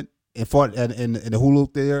tournament and fought in the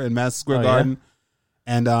Hulu Theater in Madison Square Garden.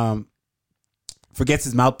 Yeah? And forgets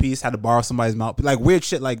his mouthpiece, had to borrow somebody's mouthpiece. Like weird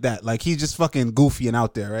shit like that. Like he's just fucking goofy and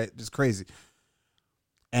out there, right? Just crazy.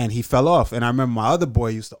 And he fell off. And I remember my other boy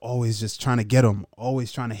used to always just trying to get him,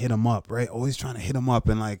 always trying to hit him up, right? Always trying to hit him up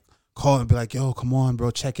and like call him and be like, yo, come on,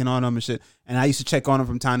 bro, checking on him and shit. And I used to check on him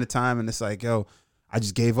from time to time. And it's like, yo, I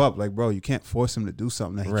just gave up. Like, bro, you can't force him to do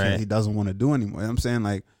something that he doesn't want to do anymore. You know what I'm saying?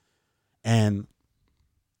 Like, and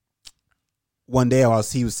one day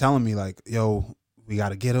he was telling me like, yo, we got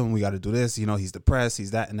to get him. We got to do this. You know, he's depressed.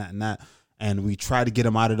 He's that and that and that. And we tried to get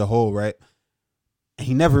him out of the hole, right? And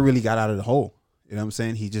he never really got out of the hole. You know what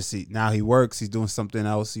I'm saying? Now he works. He's doing something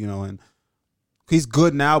else, you know, and he's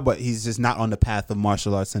good now, but he's just not on the path of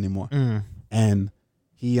martial arts anymore. And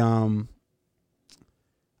I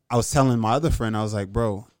was telling my other friend, I was like,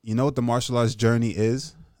 bro, you know what the martial arts journey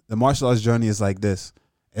is? The martial arts journey is like this.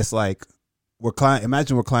 It's like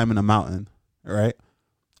imagine we're climbing a mountain, right?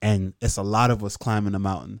 And it's a lot of us climbing the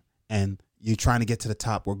mountain, and you're trying to get to the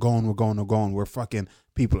top. We're going. We're fucking,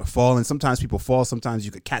 people are falling. Sometimes people fall. Sometimes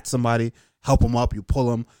you could catch somebody, help them up, you pull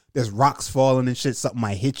them. There's rocks falling and shit. Something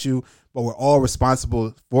might hit you, but we're all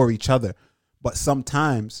responsible for each other. But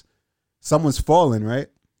sometimes someone's falling, right?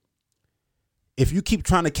 If you keep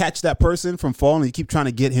trying to catch that person from falling, you keep trying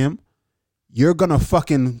to get him, you're gonna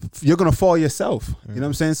fall yourself. You know what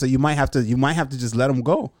I'm saying? So you might have to just let him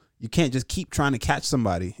go. You can't just keep trying to catch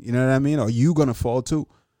somebody. You know what I mean? Or you gonna fall too.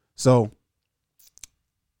 So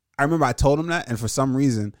I remember I told him that, and for some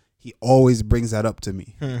reason he always brings that up to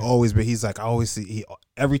me. He's like, I always see.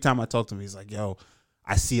 Every time I talk to him, he's like, yo,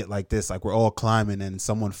 I see it like this. Like we're all climbing, and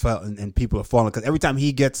someone fell, and people are falling. Because every time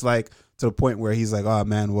he gets like to the point where he's like, oh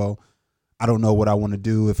man, well, I don't know what I want to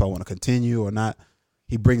do, if I want to continue or not.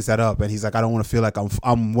 He brings that up, and he's like, I don't want to feel like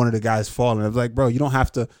I'm one of the guys falling. I was like, bro, you don't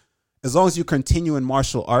have to. As long as you continue in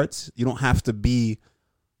martial arts, you don't have to be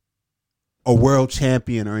a world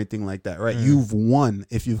champion or anything like that, right? You've won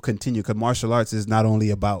if you've continued, because martial arts is not only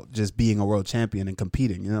about just being a world champion and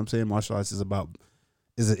competing. You know what I'm saying? Martial arts is about,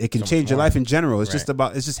 it can change your life in general. It's just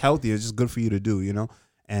about, it's just healthy. It's just good for you to do, you know?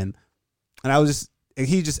 And I was just,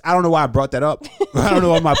 I don't know why I brought that up. I don't know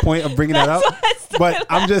what my point of bringing that up. But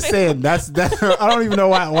I'm just saying that. I don't even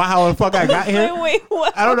know how the fuck I got here. Wait,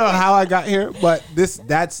 what? I don't know how I got here, but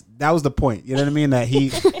that was the point. You know what I mean? That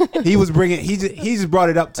he was bringing. He just brought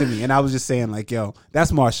it up to me, and I was just saying like, yo,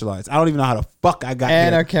 that's martial arts. I don't even know how the fuck I got here.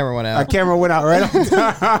 And our camera went out. Our camera went out right on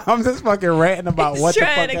time. I'm just fucking ranting about what the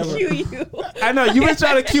fuck trying to ever. cue you. I know you've been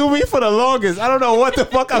trying to cue me for the longest. I don't know what the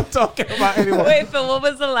fuck I'm talking about anymore. Wait, Phil, what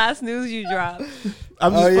was the last news you dropped?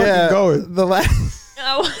 I'm just fucking going. The last.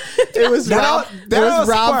 Oh. It was Rob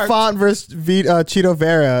sparked. Font versus Cheeto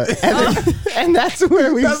Vera, and that's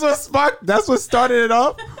where we. That's what sparked. That's what started it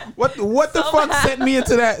off. What the fuck sent me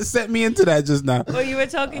into that? Sent me into that just now. Well, you were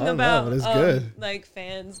talking about but it's good. like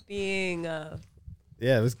fans being Yeah,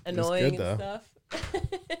 it was annoying it was good, and stuff.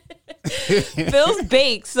 Phil's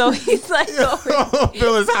baked, so he's like,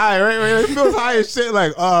 Phil is high, right? Phil's high as shit.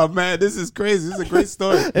 Like, oh man, this is crazy. This is a great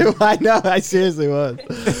story. I know. I seriously was.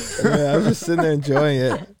 Yeah, I was just sitting there enjoying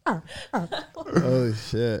it. Holy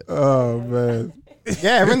shit. Oh man.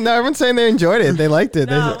 Yeah, everyone's saying they enjoyed it. They liked it.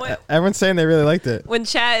 Everyone's saying they really liked it. when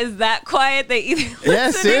chat is that quiet, they either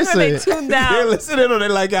listen seriously. or they tune down. They're listening or they're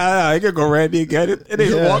like, I can go Randy again. And they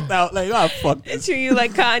just walked out like, oh fuck. They treat you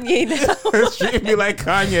like Kanye now. Treat me like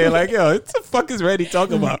Kanye. Like, yo, what the fuck is Randy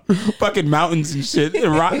talking about? Fucking mountains and shit.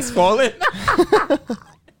 And rocks falling.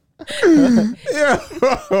 Yeah.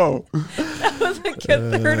 That was like your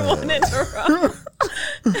third one in a row.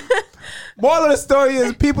 Moral of the story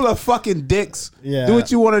is people are fucking dicks. Yeah. Do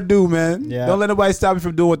what you want to do, man. Yeah. Don't let nobody stop you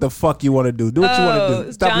from doing what the fuck you want to do. Do what you want to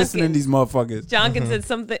do. Stop listening to these motherfuckers. Jonkin said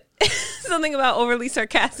something about overly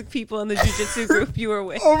sarcastic people in the jiu-jitsu group you were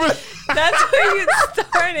with. That's where you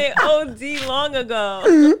started OD long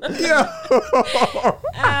ago. Yeah.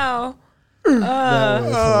 Ow.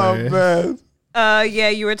 Oh, man. Yeah,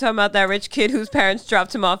 you were talking about that rich kid whose parents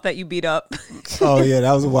dropped him off that you beat up. Oh, yeah,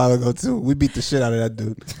 that was a while ago, too. We beat the shit out of that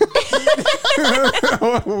dude.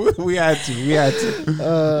 We had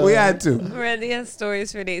to. Randy has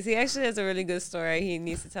stories for days. He actually has a really good story he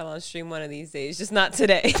needs to tell on stream one of these days, just not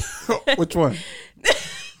today. Which one?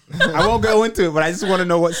 I won't go into it, but I just want to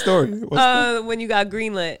know what story. When you got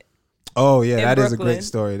greenlit. Oh, yeah, that is a Brooklyn. great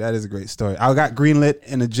story. That is a great story. I got greenlit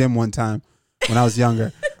in a gym one time when I was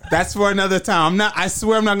younger. That's for another time. I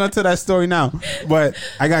swear I'm not going to tell that story now. But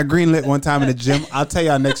I got greenlit one time in the gym. I'll tell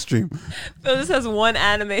y'all next stream. Phil just has one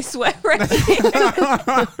anime sweat right here.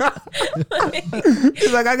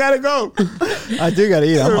 He's like, I got to go. I do gotta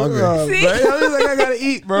eat. I'm hungry. See? I'm just like, I got to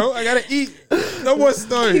eat, bro. I got to eat. No more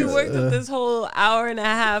stories. He worked up this whole hour and a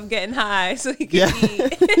half getting high so he could eat. Yeah.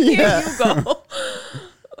 Here you go.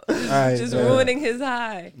 Right, Just ruining his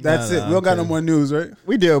high. That's it. We don't got no more news, right?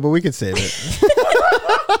 We do, but we can save it.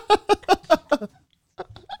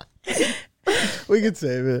 We can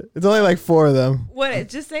save it. It's only like 4 of them. What?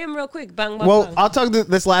 Just say them real quick. Bang, bang, Well, bang. I'll talk to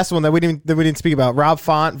this last one that we didn't speak about. Rob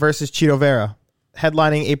Font versus Cheeto Vera,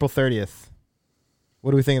 headlining April 30th.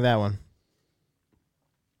 What do we think of that one?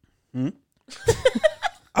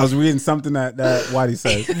 I was reading something that Waddy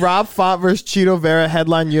says. Rob Font versus Cheeto Vera,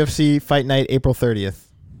 headline UFC Fight Night April 30th.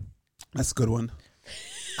 That's a good one.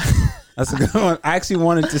 That's a good one. I actually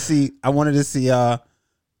wanted to see.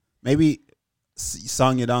 Maybe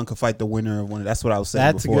Song Yadong could fight the winner of one. That's what I was saying.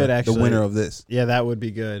 That's before. good, actually. The winner of this. Yeah, that would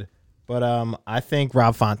be good. But I think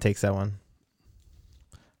Rob Font takes that one.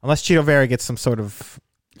 Unless Cheeto Vera gets some sort of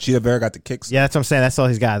Cheetah Vera got the kicks. Yeah, that's what I'm saying. That's all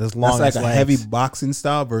he's got. This long. That's like a legs. heavy boxing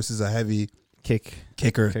style versus a heavy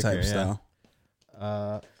kicker type yeah.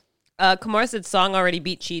 style. Kimura said Song already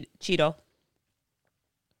beat Cheeto.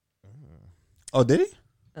 Oh, did he?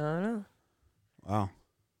 I don't know. Wow.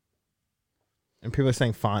 And people are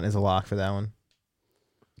saying Font is a lock for that one.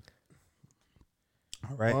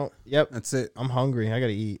 All right. Well, yep. That's it. I'm hungry. I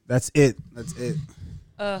gotta eat. That's it.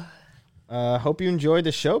 Hope you enjoyed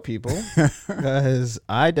the show, people, because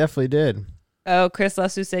I definitely did. Oh, Chris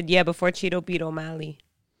Lesu said, yeah, before Cheeto beat O'Malley.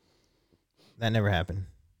 That never happened.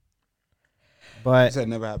 But That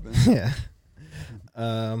never happened. yeah.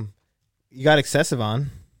 You got Excessive on.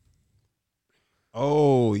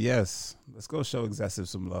 Oh, yes. Let's go show Excessive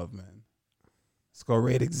some love, man. Let's go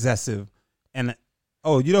rate Excessive. And,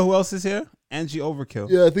 oh, you know who else is here? Angie Overkill.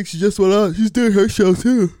 Yeah, I think she just went out. She's doing her show,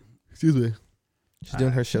 too. Excuse me. She's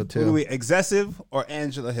doing her show, Who too. do we, Excessive or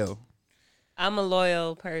Angela Hill? I'm a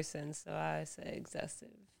loyal person, so I say Excessive.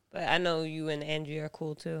 But I know you and Angie are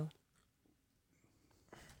cool, too.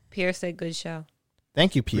 Pierre said good show.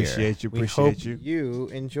 Thank you, Pierre. Appreciate you. We Appreciate hope you. You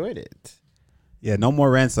enjoyed it. Yeah, no more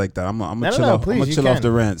rants like that. I'm gonna chill no, off. please, I'm gonna you chill off can.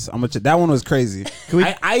 the rants. That one was crazy.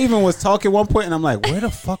 I even was talking one point, and I'm like, where the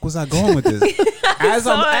fuck was I going with this? As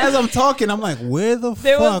I'm talking, I'm like, where the fuck?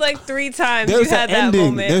 There was like 3 times you had that ending.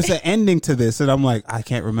 moment. There's an ending to this, and I'm like, I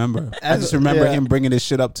can't remember. I just remember him bringing this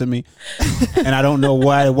shit up to me, and I don't know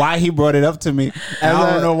why he brought it up to me. And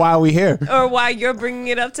I don't know why we here. Or why you're bringing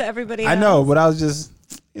it up to everybody else. I know, but I was just,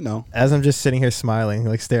 As I'm just sitting here smiling,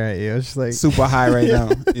 like staring at you, I was just like super high right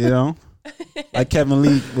now, Like Kevin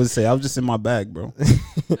Lee would say, I was just in my bag, bro.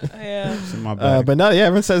 Yeah. Just in my bag. but no, yeah,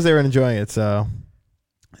 everyone says they were enjoying it. So,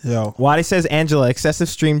 Waddy says, Angela, excessive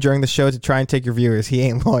stream during the show to try and take your viewers. He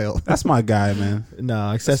ain't loyal. That's my guy, man.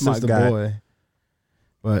 No, excessive's the guy. boy.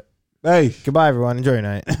 But hey, goodbye, everyone. Enjoy your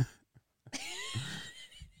night.